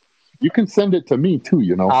that? You can send it to me too.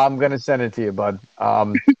 I'm gonna send it to you, bud.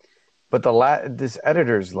 But this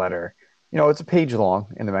editor's letter, it's a page long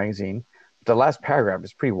in the magazine. The last paragraph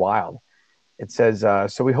is pretty wild. It says,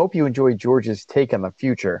 "So we hope you enjoy George's take on the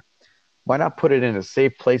future. Why not put it in a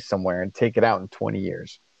safe place somewhere and take it out in 20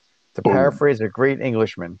 years? To Boom. paraphrase a great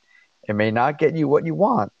Englishman, it may not get you what you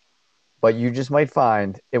want, but you just might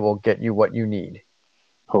find it will get you what you need.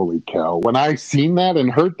 Holy cow. When I seen that and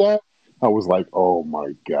heard that, I was like, oh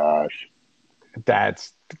my gosh.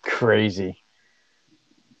 That's crazy.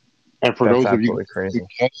 And for That's those of you absolutely who crazy.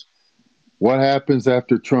 guess what happens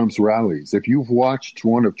after Trump's rallies, if you've watched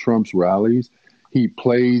one of Trump's rallies, he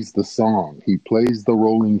plays the song. He plays the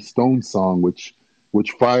Rolling Stones song, which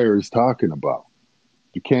Fire is talking about.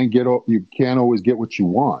 You can't always get what you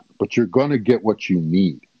want, but you're gonna get what you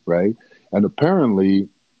need, right? And apparently,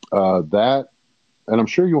 that, and I'm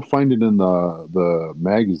sure you'll find it in the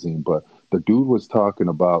magazine, but the dude was talking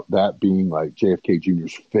about that being like JFK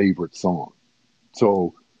Jr.'s favorite song.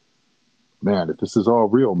 So, man, if this is all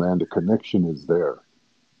real, man, the connection is there.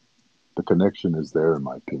 The connection is there, in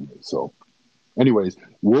my opinion. So, anyways,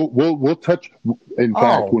 we'll touch. In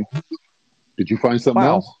fact, Oh, did you find something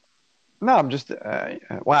wow. else? No, I'm just,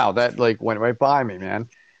 wow, that like went right by me, man.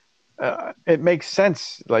 It makes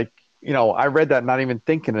sense. Like, I read that not even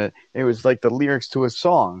thinking it. It was like the lyrics to a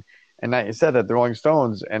song. And that you said that the Rolling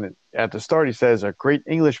Stones, and at the start he says, a great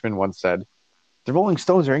Englishman once said, the Rolling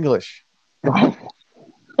Stones are English.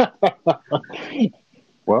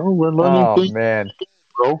 Well, we're learning Oh, things, man.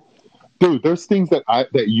 bro. Dude, there's things that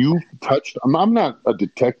you've touched. I'm not a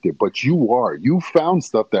detective, but you are. You found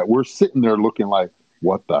stuff that we're sitting there looking like,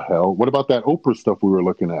 what the hell? What about that Oprah stuff we were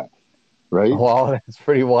looking at? Right? Wow, that's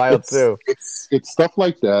pretty wild, too. It's stuff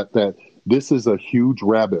like that this is a huge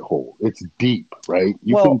rabbit hole. It's deep, right?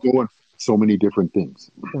 You can Well, go in so many different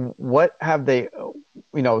things. what have they,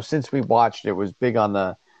 since we watched it, was big on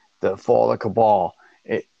the fall of Cabal.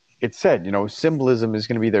 It said, symbolism is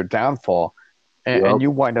going to be their downfall. And Yep. you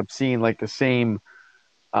wind up seeing like the same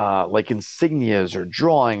like insignias or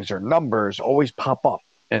drawings or numbers always pop up,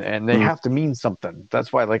 and they Mm. have to mean something.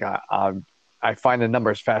 That's why, like, I find the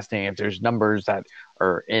numbers fascinating. If there's numbers that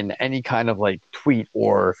are in any kind of like tweet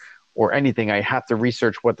or anything, I have to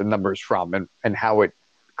research what the number's from and how it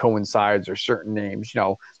coincides or certain names.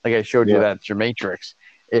 Like I showed you Yeah. that Gematrix.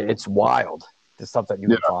 It's wild, the stuff that you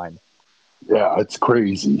Yeah. can find. Yeah. It's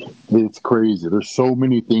crazy. It's crazy. There's so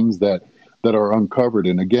many things that are uncovered.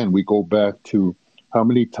 And again, we go back to how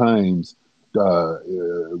many times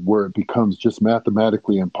where it becomes just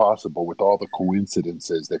mathematically impossible with all the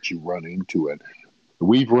coincidences that you run into it.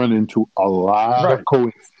 We've run into a lot of Right.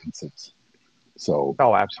 coincidences. So,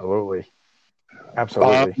 Oh, absolutely, uh,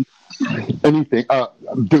 absolutely. anything,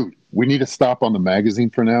 dude, we need to stop on the magazine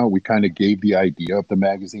for now. We kind of gave the idea of the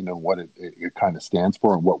magazine and what it kind of stands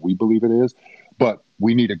for and what we believe it is. But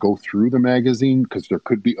we need to go through the magazine because there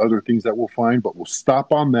could be other things that we'll find, but we'll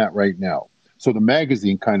stop on that right now. So the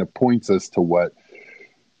magazine kind of points us to what,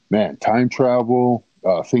 man, time travel,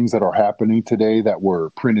 things that are happening today that were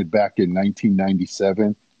printed back in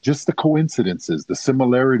 1997, just the coincidences, the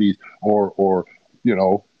similarities, or you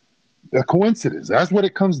know, a coincidence. That's what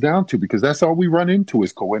it comes down to because that's all we run into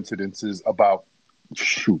is coincidences about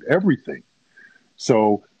shoot everything.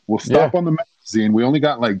 So we'll Yeah. stop on the magazine. We only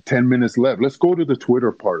got like 10 minutes left. Let's go to the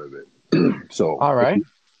Twitter part of it. So All if right. we get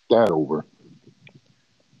that over,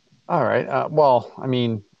 All right. Well, I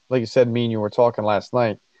mean, like you said, me and you were talking last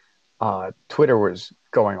night. Twitter was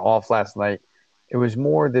going off last night. It was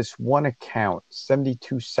more this one account,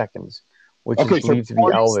 72 seconds, which is okay. So believed to be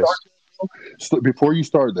Elvis. before you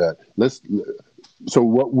start that, let's. So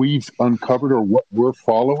what we've uncovered or what we're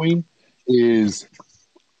following is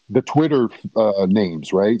the Twitter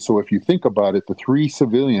names, right? So if you think about it, the three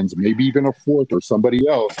civilians, maybe even a fourth or somebody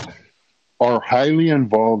else, are highly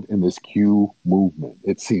involved in this Q movement.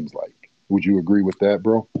 It seems like. Would you agree with that,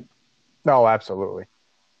 bro? No, absolutely.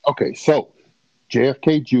 Okay, so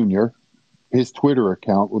JFK Jr. His Twitter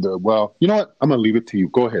account. Well, you know what? I'm gonna leave it to you.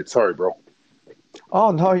 Go ahead. Sorry, bro.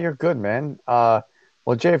 Oh no, you're good, man. Well,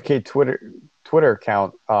 JFK Twitter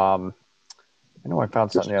account. I know I found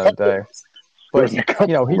There's something a the other couple. day, There's but a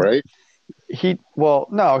couple, he right? he. Well,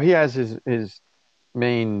 no, he has his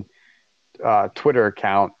main Twitter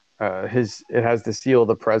account. His it has the seal of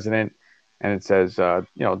the president, and it says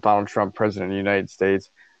Donald Trump, President of the United States.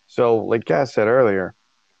 So, like Gas said earlier,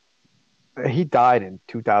 he died in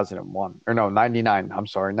 2001 or no 99. I'm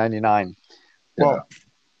sorry, 99. Yeah. Well,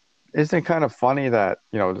 isn't it kind of funny that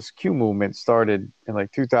this Q movement started in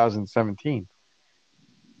like 2017?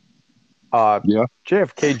 Uh, Yeah.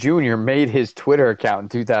 JFK Jr. made his Twitter account in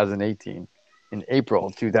 2018, in April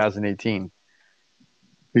of 2018.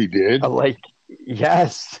 He did. Like,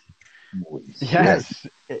 yes, Holy shit. yes,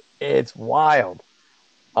 it's wild.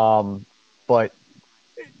 But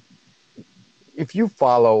if you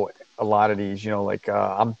follow a lot of these. Like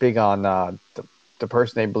I'm big on the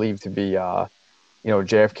person they believe to be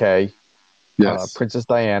JFK, Yes. Princess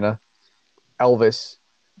Diana, Elvis.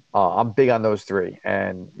 I'm big on those three.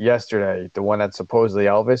 And yesterday, the one that's supposedly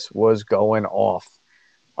Elvis was going off.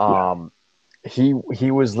 Yeah. Um,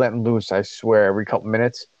 he was letting loose. I swear, every couple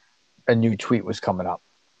minutes, a new tweet was coming up,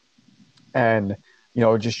 and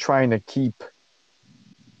just trying to keep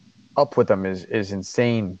up with them is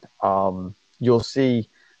insane. You'll see.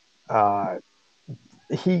 Uh,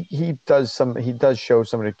 he does show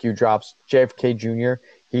some of the Q drops. JFK Jr.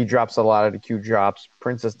 He drops a lot of the Q drops.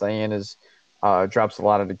 Princess Diana's drops a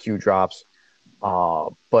lot of the Q drops.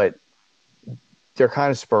 But they're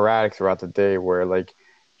kind of sporadic throughout the day. Where like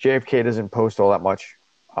JFK doesn't post all that much.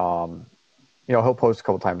 He'll post a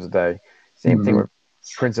couple times a day. Same thing Mhm. with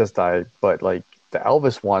Princess Di, but like the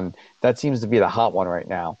Elvis one, that seems to be the hot one right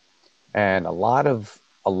now. And a lot of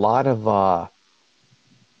the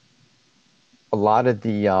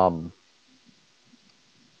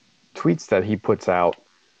tweets that he puts out,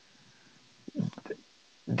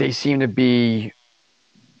 they seem to be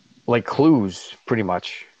like clues pretty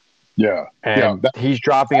much. Yeah. Yeah. And he's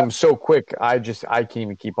dropping them so quick. I can't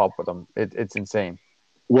even keep up with them. It's insane.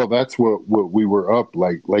 Well, that's what we were up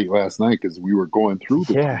like late last night because we were going through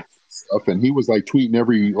the Yeah. tweets stuff, and he was like tweeting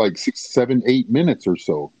every like 6, 7, 8 minutes or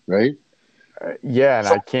so, right? Yeah, and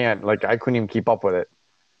So, I couldn't even keep up with it.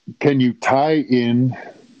 can you tie in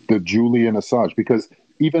the Julian Assange? Because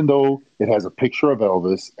even though it has a picture of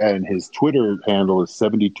Elvis and his Twitter handle is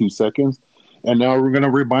 72 seconds, and now we're going to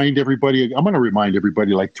remind everybody, I'm going to remind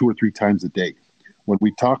everybody like 2 or 3 times a day when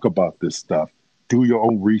we talk about this stuff, do your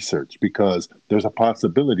own research because there's a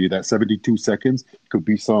possibility that 72 seconds could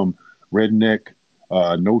be some redneck,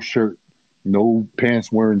 no shirt, no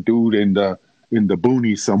pants wearing dude in the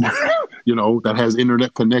boonies somewhere, that has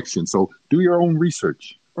internet connection. So do your own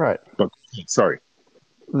research. Right. But sorry.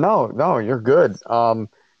 No, no, you're good.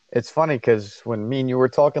 It's funny because when me and you were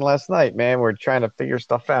talking last night, man, we're trying to figure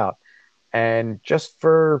stuff out. And just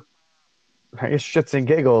for, I guess, shits and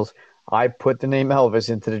giggles, I put the name Elvis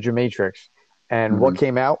into the Gematrix. And what Mhm.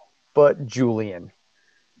 came out? But Julian.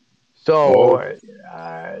 So,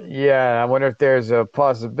 Oh, yeah, I wonder if there's a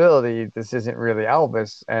possibility this isn't really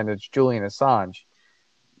Elvis and it's Julian Assange,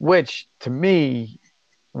 which to me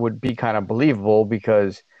would be kind of believable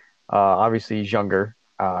because obviously he's younger.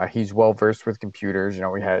 He's well versed with computers.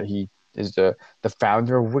 He is the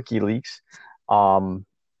founder of WikiLeaks,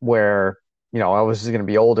 where Elvis is going to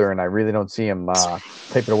be older, and I really don't see him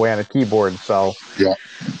typing away on a keyboard. So, yeah.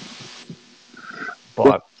 But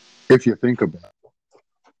but if you think about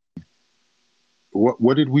it,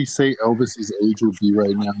 what did we say Elvis's age would be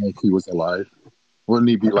right now if he was alive? Wouldn't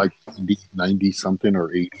he be like 90 something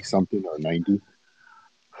or 80 something or 90?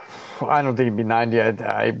 I don't think he'd be 90.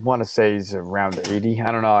 I want to say he's around 80.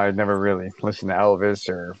 I don't know. I've never really listened to Elvis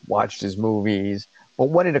or watched his movies. But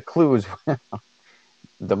one of the clues,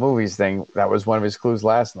 the movies thing, that was one of his clues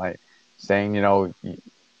last night, saying,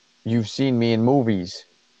 you've seen me in movies,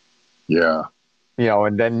 Yeah.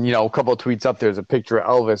 and then, a couple of tweets up, there's a picture of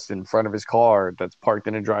Elvis in front of his car that's parked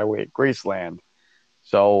in a driveway at Graceland.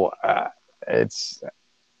 So it's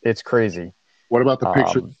crazy. What about the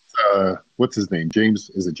picture? Um, What's his name? James?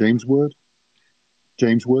 Is it James Wood?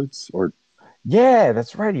 James Woods? Or yeah,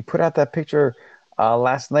 that's right. He put out that picture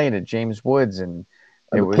last night at James Woods, and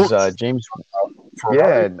it the was Porsche James.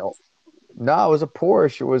 Ferrari? Yeah, no, no, it was a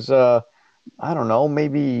Porsche. It was I don't know,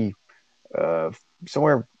 maybe uh,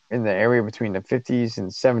 somewhere in the area between the 50s and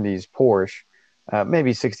 70s Porsche,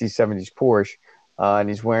 maybe 60s, 70s Porsche. And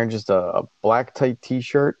he's wearing just a black tight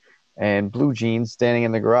t-shirt and blue jeans standing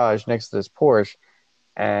in the garage next to this Porsche.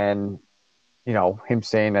 And, him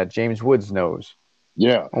saying that James Woods knows.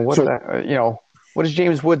 Yeah. Well, what So the, what does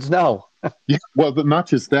James Woods know? yeah, well, but not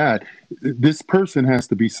just that. This person has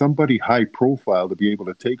to be somebody high profile to be able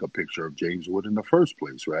to take a picture of James Wood in the first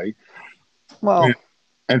place, right? Well,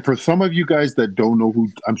 And for some of you guys that don't know who,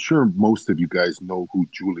 I'm sure most of you guys know who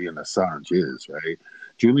Julian Assange is, right?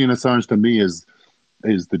 Julian Assange to me is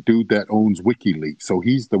the dude that owns WikiLeaks. So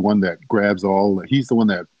he's the one that grabs all. He's the one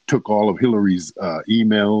that took all of Hillary's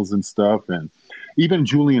emails and stuff. And even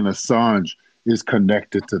Julian Assange is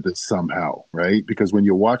connected to this somehow, right? Because when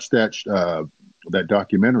you watch that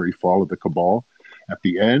documentary, Fall of the Cabal, at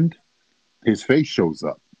the end, his face shows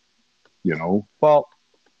up. You know, well,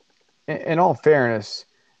 in all fairness,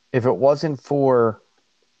 if it wasn't for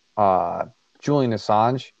uh, Julian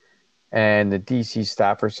Assange and the DC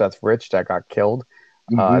staffer Seth Rich that got killed,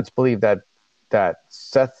 hmm it's believed that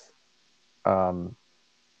um,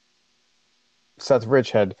 Seth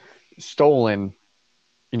Rich had stolen,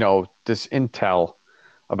 this intel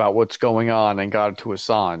about what's going on and got it to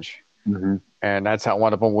Assange. Hmm. And that's how it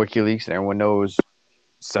wound up on WikiLeaks. And everyone knows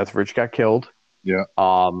Seth Rich got killed. Yeah.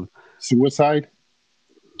 Um, Suicide?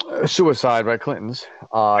 Suicide by Clintons.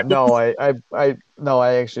 No, no,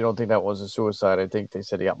 I actually don't think that was a suicide. I think they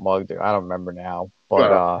said he got mugged. I don't remember now,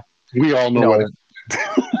 but Uh, we all you know what.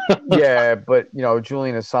 know, yeah, but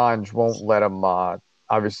Julian Assange won't let him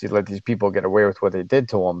obviously let these people get away with what they did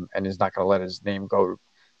to him, and he's not going to let his name go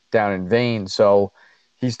down in vain. So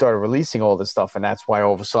he started releasing all this stuff, and that's why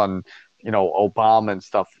all of a sudden, Obama and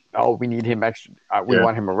stuff. Oh, we need him extra. We Yeah.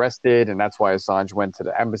 want him arrested, and that's why Assange went to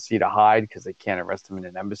the embassy to hide because they can't arrest him in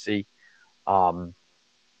an embassy. Um,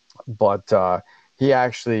 but he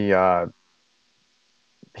actually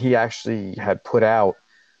had put out,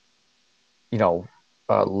 you know,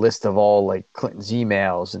 a list of all like Clinton's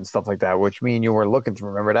emails and stuff like that, which me and you were looking through.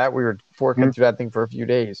 Remember that? We were forking Mhm. through that thing for a few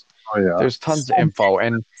days. Oh yeah. There's tons of info,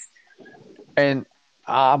 and I'm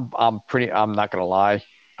not gonna lie.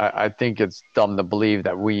 I think it's dumb to believe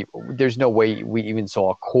that there's no way we even saw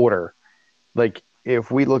a quarter. Like if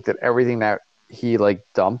we looked at everything that he like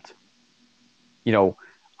dumped, you know,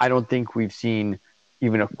 I don't think we've seen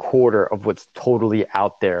even a quarter of what's totally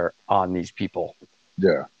out there on these people.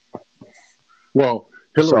 Yeah. Well,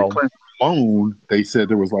 Hillary So Clinton alone, they said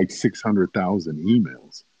there was like 600,000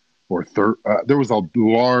 emails, there was a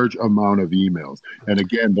large amount of emails. And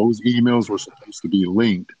again, those emails were supposed to be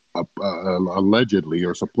linked, allegedly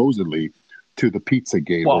or supposedly, to the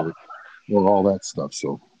Pizzagate well, or all that stuff.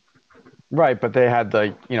 So right, but they had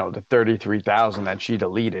the 33,000 that she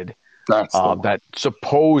deleted, that's the one. that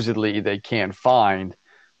supposedly they can't find.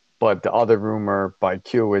 But the other rumor by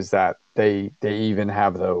Q is that they even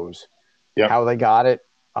have those. Yep. How they got it,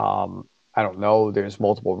 I don't know. There's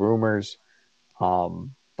multiple rumors,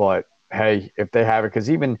 but hey, if they have it, because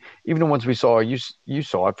even the ones we saw, you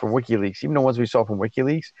saw it from WikiLeaks. Even the ones we saw from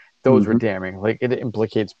WikiLeaks, those were Hmm. damning. Like it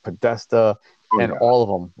implicates Podesta Oh and yeah. all of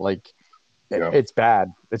them. Like Yeah. it's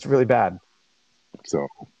bad. It's really bad. So,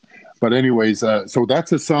 but anyways, so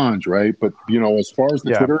that's Assange, right? But as far as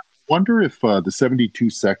the Yeah. Twitter, I wonder if the 72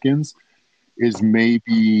 seconds is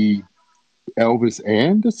maybe Elvis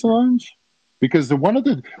and Assange, because one of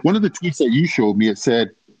the tweets that you showed me, it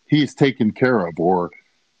said he is taken care of, or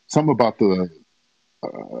something about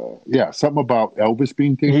something about Elvis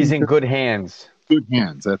being He's taken in care good hands. of. Good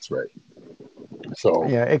hands, that's right. So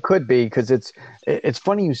Yeah, it could be because it's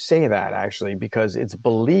funny you say that actually because it's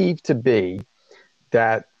believed to be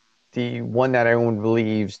that the one that everyone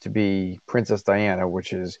believes to be Princess Diana,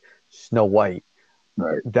 which is Snow White,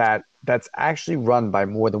 right, that's actually run by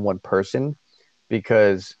more than one person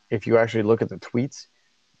because if you actually look at the tweets,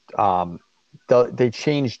 um, they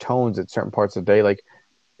change tones at certain parts of the day. Like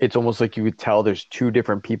it's almost like you could tell there's two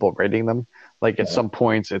different people writing them. Like at some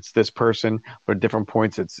points it's this person, but at different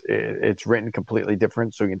points it's written completely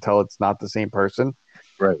different, so you can tell it's not the same person.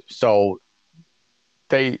 right. So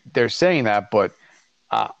they're saying that, but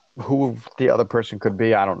uh, who the other person could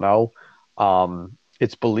be, I don't know.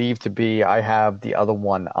 It's believed to be. I have the other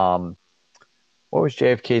one. What was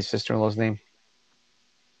JFK's sister-in-law's name?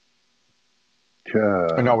 Oh,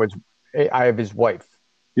 Uh, no, it's I have his wife.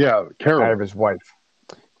 yeah, I have Carolyn. his wife,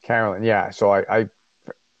 Carolyn. Yeah. So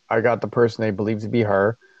I got the person they believe to be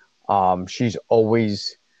her. She's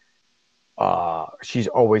always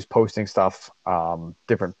posting stuff,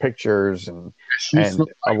 different pictures She's and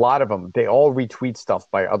a lot of them they all retweet stuff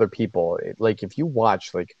by other people. Like if you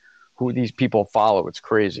watch like who these people follow, it's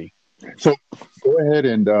crazy. so. Go ahead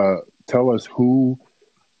and tell us who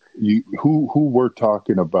we're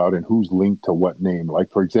talking about and who's linked to what name.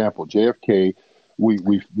 Like for example, JFK. We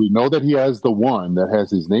know that he has the one that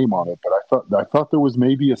has his name on it, but I thought there was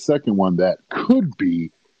maybe a second one that could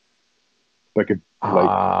be like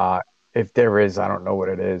Uh if there is, I don't know what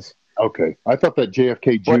it is. okay. I thought that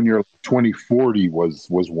JFK But Jr. 2040 was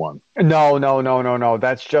one. no, no, no, no, no.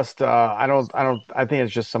 That's just I think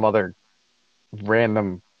it's just some other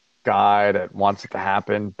random guy that wants it to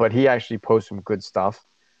happen. But he actually posts some good stuff.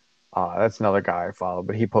 That's another guy I follow,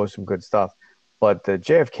 but he posts some good stuff. But the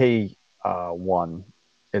JFK one,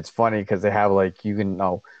 it's funny because they have like you can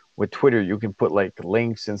know with Twitter you can put like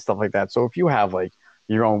links and stuff like that. So if you have like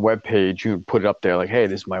your own web page, you can put it up there like, hey,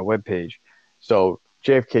 this is my web page. So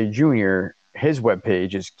JFK Jr. his web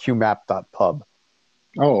page is qmap.pub.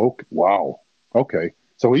 Oh, okay. Wow. Okay.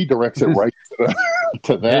 So he directs it right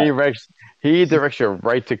to he that. directs he directs you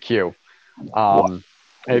right to Q. Wow.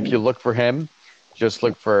 If you look for him, just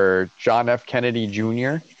look for John F. Kennedy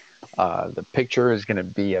Jr. The picture is going to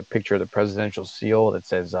be a picture of the presidential seal that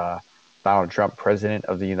says Donald Trump, President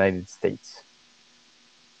of the United States.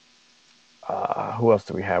 Who else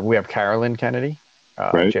do we have? We have Carolyn Kennedy,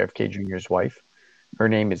 Right. JFK Jr.'s wife. Her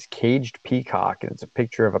name is Caged Peacock, and it's a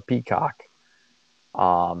picture of a peacock.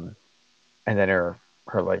 And then her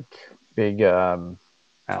like big I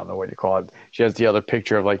don't know what you call it. She has the other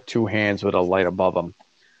picture of like two hands with a light above them.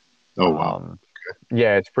 Oh, wow.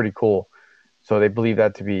 Yeah, it's pretty cool. So they believe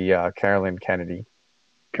that to be Carolyn Kennedy.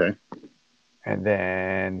 Okay. And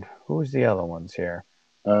then who's the other ones here?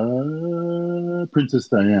 Princess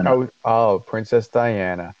Diana. Oh, Princess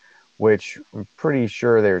Diana, which I'm pretty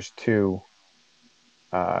sure there's two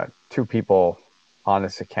people on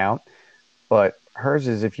this account, but hers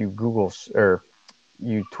is if you Google or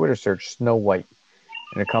you Twitter search Snow White,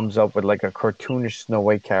 and it comes up with like a cartoonish Snow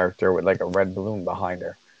White character with like a red balloon behind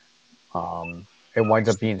her. It winds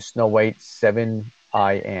up being Snow White 7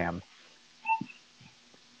 I am.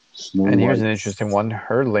 Snow And here's White. an interesting one.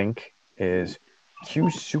 Her link is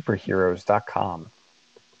qsuperheroes.com.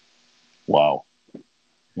 Wow.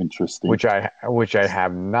 Interesting. Which I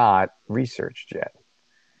have not researched yet.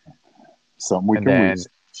 Something we and can then,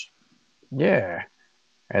 research. Yeah.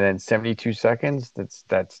 And then 72 seconds,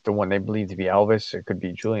 that's the one they believe to be Elvis. It could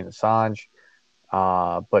be Julian Assange.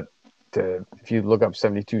 But if you look up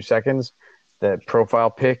 72 seconds, the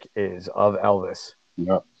profile pic is of Elvis.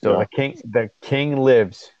 Yeah. So yeah. the king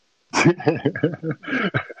lives.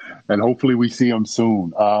 And hopefully we see him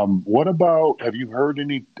soon. What about, have you heard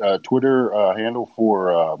any Twitter handle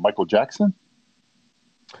for Michael Jackson?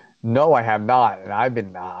 No, I have not. And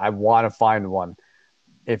I want to find one.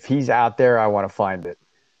 If he's out there, I want to find it.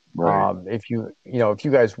 Right. If you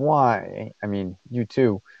guys want, I mean, you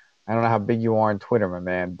too. I don't know how big you are on Twitter, my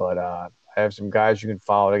man, but I have some guys you can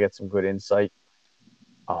follow to get some good insight.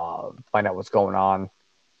 Find out what's going on.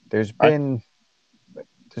 There's been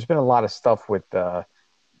a lot of stuff with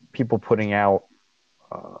people putting out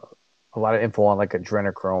a lot of info on like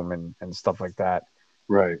adrenochrome and stuff like that.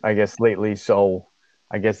 Right. I guess lately, so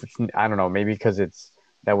I guess I don't know, maybe because it's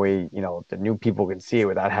that way, the new people can see it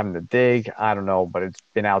without having to dig. I don't know, but it's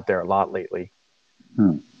been out there a lot lately.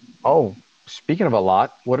 Oh, speaking of a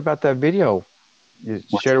lot, what about that video? You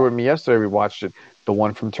shared it with me yesterday. We watched it, the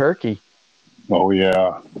one from Turkey. Oh,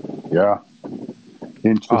 yeah. Yeah.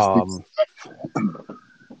 Interesting.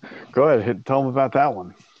 Go ahead. Tell them about that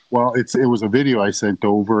one. Well, it was a video I sent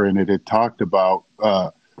over, and it had talked about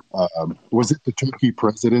was it the Turkey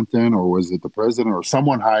president then, or was it the president, or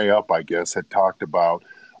someone high up, I guess, had talked about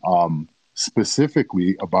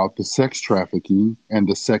specifically about the sex trafficking and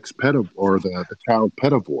the sex or the child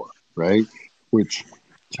pedivore, right? Which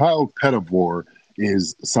child pedivore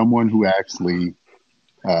is someone who actually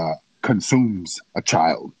consumes a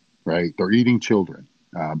child, right? They're eating children.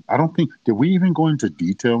 I don't think, did we even go into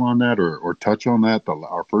detail on that or touch on that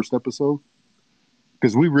our first episode?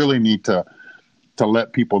 Because we really need to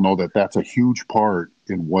let people know that that's a huge part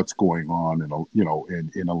in what's going on and,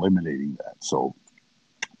 in eliminating that. So,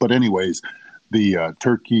 but anyways, the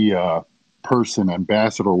Turkey person,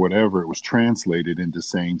 ambassador, or whatever, it was translated into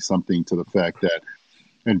saying something to the fact that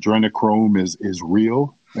adrenochrome is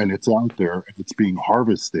real and it's out there and it's being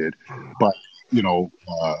harvested by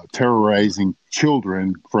terrorizing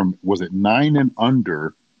children from, was it 9 and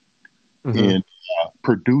under, in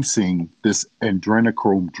producing this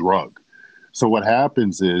adrenochrome drug. So what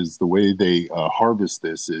happens is the way they harvest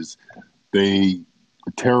this is they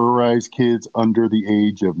terrorize kids under the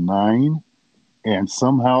age of 9, and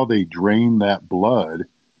somehow they drain that blood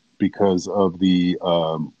because of the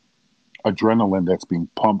adrenaline that's being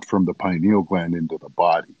pumped from the pineal gland into the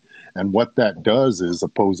body. And what that does is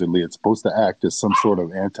supposedly it's supposed to act as some sort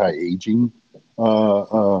of anti-aging.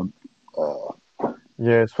 Yeah,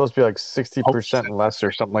 it's supposed to be like 60% less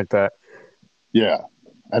or something like that. Yeah.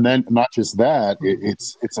 And then not just that,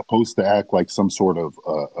 it's supposed to act like some sort of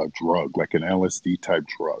a drug, like an LSD type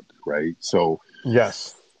drug, right? So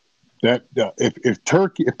yes, that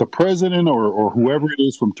if the president or whoever it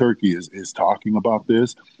is from Turkey is talking about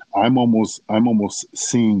this, I'm almost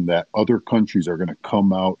seeing that other countries are going to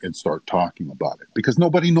come out and start talking about it because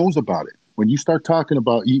nobody knows about it. When you start talking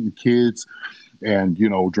about eating kids and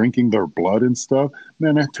drinking their blood and stuff,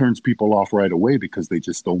 man, that turns people off right away because they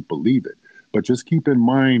just don't believe it. But just keep in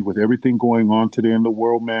mind, with everything going on today in the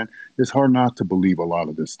world, man, it's hard not to believe a lot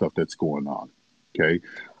of this stuff that's going on. Okay,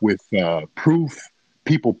 with proof,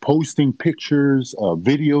 people posting pictures,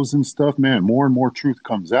 videos and stuff, man, more and more truth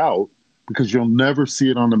comes out because you'll never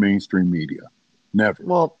see it on the mainstream media. Never.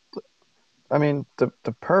 Well, I mean, the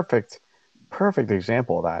perfect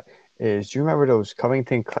example of that is, do you remember those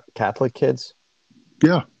Covington Catholic kids?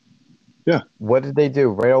 Yeah. Yeah. What did they do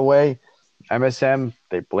right away? MSM,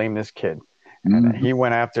 they blame this kid. And he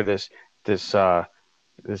went after this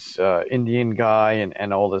Indian guy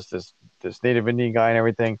and all this this Native Indian guy and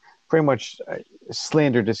everything. Pretty much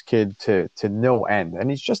slandered this kid to no end. And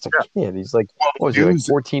he's just a kid. He's like, what was he, like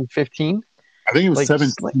 14, 15? I think it was Like,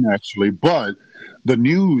 17 actually. But the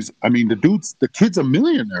news, I mean, the kid's a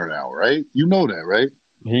millionaire now, right? You know that, right?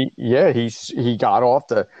 He got off.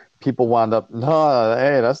 The people wound up, no,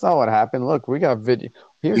 hey, that's not what happened. Look, we got video.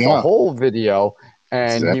 Here's the whole video.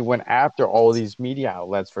 And he went after all these media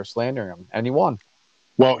outlets for slandering him, and he won.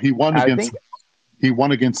 Well, he won against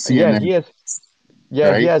CNN.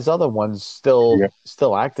 Yeah, right? He has other ones still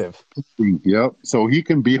active. Yep. So he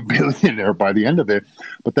can be a billionaire by the end of it.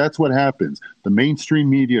 But that's what happens. The mainstream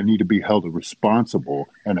media need to be held responsible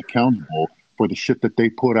and accountable for the shit that they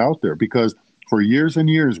put out there, because for years and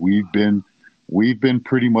years we've been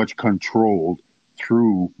pretty much controlled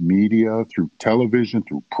through media, through television,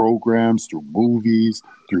 through programs, through movies,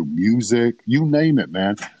 through music, you name it,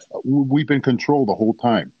 man. We've been controlled the whole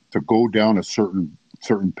time to go down a certain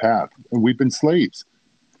path, and we've been slaves.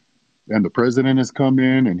 And the president has come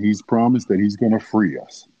in and he's promised that he's going to free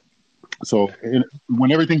us. So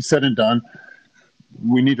when everything's said and done,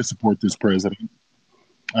 we need to support this president.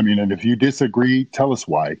 I mean, and if you disagree, tell us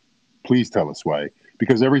why. Please tell us why,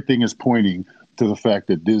 because everything is pointing to the fact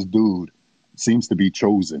that this dude seems to be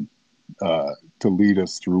chosen to lead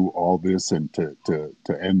us through all this and to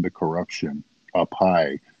end the corruption up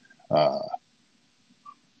high,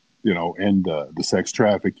 end the sex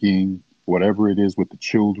trafficking, whatever it is with the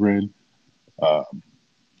children.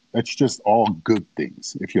 That's just all good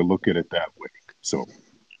things if you look at it that way. So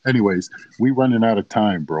anyways, we're running out of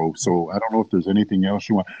time, bro. So I don't know if there's anything else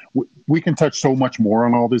you want. We can touch so much more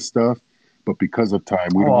on all this stuff, but because of time,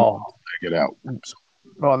 we don't want to drag it out. So.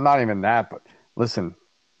 Well, not even that, but listen,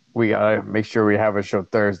 we got to make sure we have a show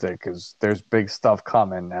Thursday because there's big stuff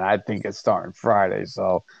coming, and I think it's starting Friday.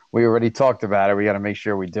 So we already talked about it. We got to make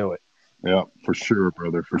sure we do it. Yeah, for sure,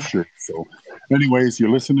 brother, for sure. So anyways,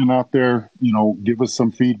 you're listening out there, give us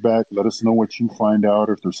some feedback. Let us know what you find out,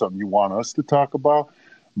 or if there's something you want us to talk about.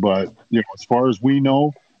 But, as far as we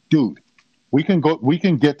know, dude, we can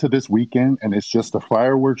get to this weekend and it's just a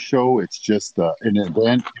fireworks show. It's just an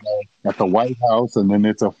event at the White House, and then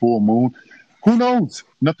it's a full moon. Who knows?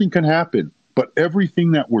 Nothing can happen. But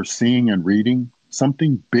everything that we're seeing and reading,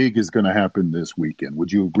 something big is going to happen this weekend.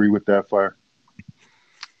 Would you agree with that, Fire?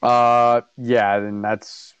 Yeah, and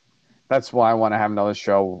that's why I want to have another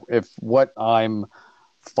show. If what I'm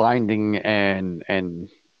finding and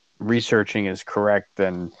researching is correct,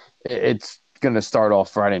 then it's going to start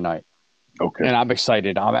off Friday night. Okay. And I'm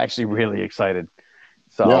excited. I'm actually really excited.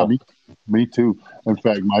 So yeah, me too. In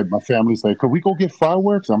fact, my family's like, could we go get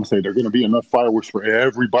fireworks? I'm going to say there are going to be enough fireworks for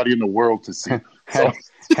everybody in the world to see. So.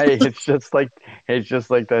 Hey, it's just like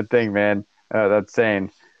that thing, man. That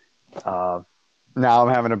saying. Now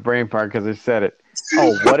I'm having a brain fart because I said it.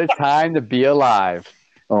 Oh, what a time to be alive.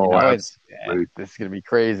 Oh, this is going to be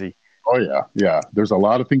crazy. Oh, yeah. Yeah. There's a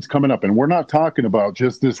lot of things coming up. And we're not talking about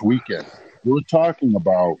just this weekend. We're talking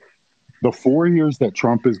about the 4 years that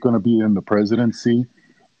Trump is going to be in the presidency.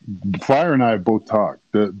 Fire and I have both talked.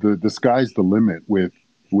 The sky's the limit with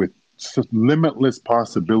limitless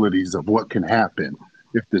possibilities of what can happen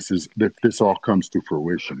if this all comes to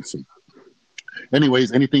fruition. So,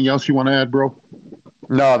 anyways, anything else you want to add, bro?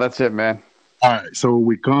 No, that's it, man. All right, so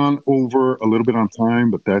we've gone over a little bit on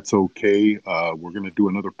time, but that's okay. We're going to do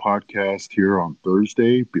another podcast here on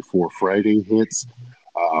Thursday before Friday hits.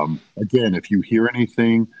 Again, if you hear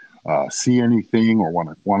anything, see anything, or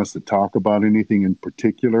want us to talk about anything in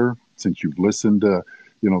particular, since you've listened to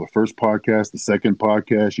the first podcast, the second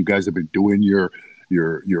podcast, you guys have been doing your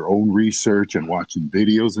own research and watching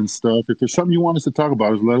videos and stuff. If there's something you want us to talk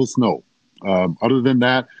about, let us know. Other than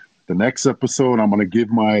that, the next episode, I'm going to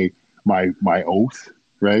give my oath,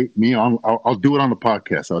 right? I'll do it on the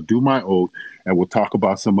podcast. I'll do my oath, and we'll talk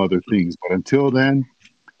about some other things. But until then,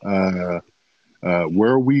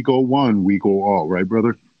 where we go one, we go all, right,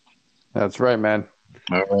 brother? That's right, man.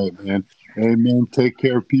 All right, man. Amen. Take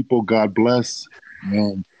care, people. God bless.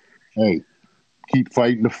 And hey, keep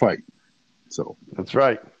fighting the fight. So that's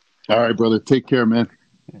right. All right, brother. Take care, man.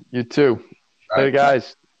 You too. Later,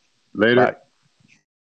 guys. Later. Bye.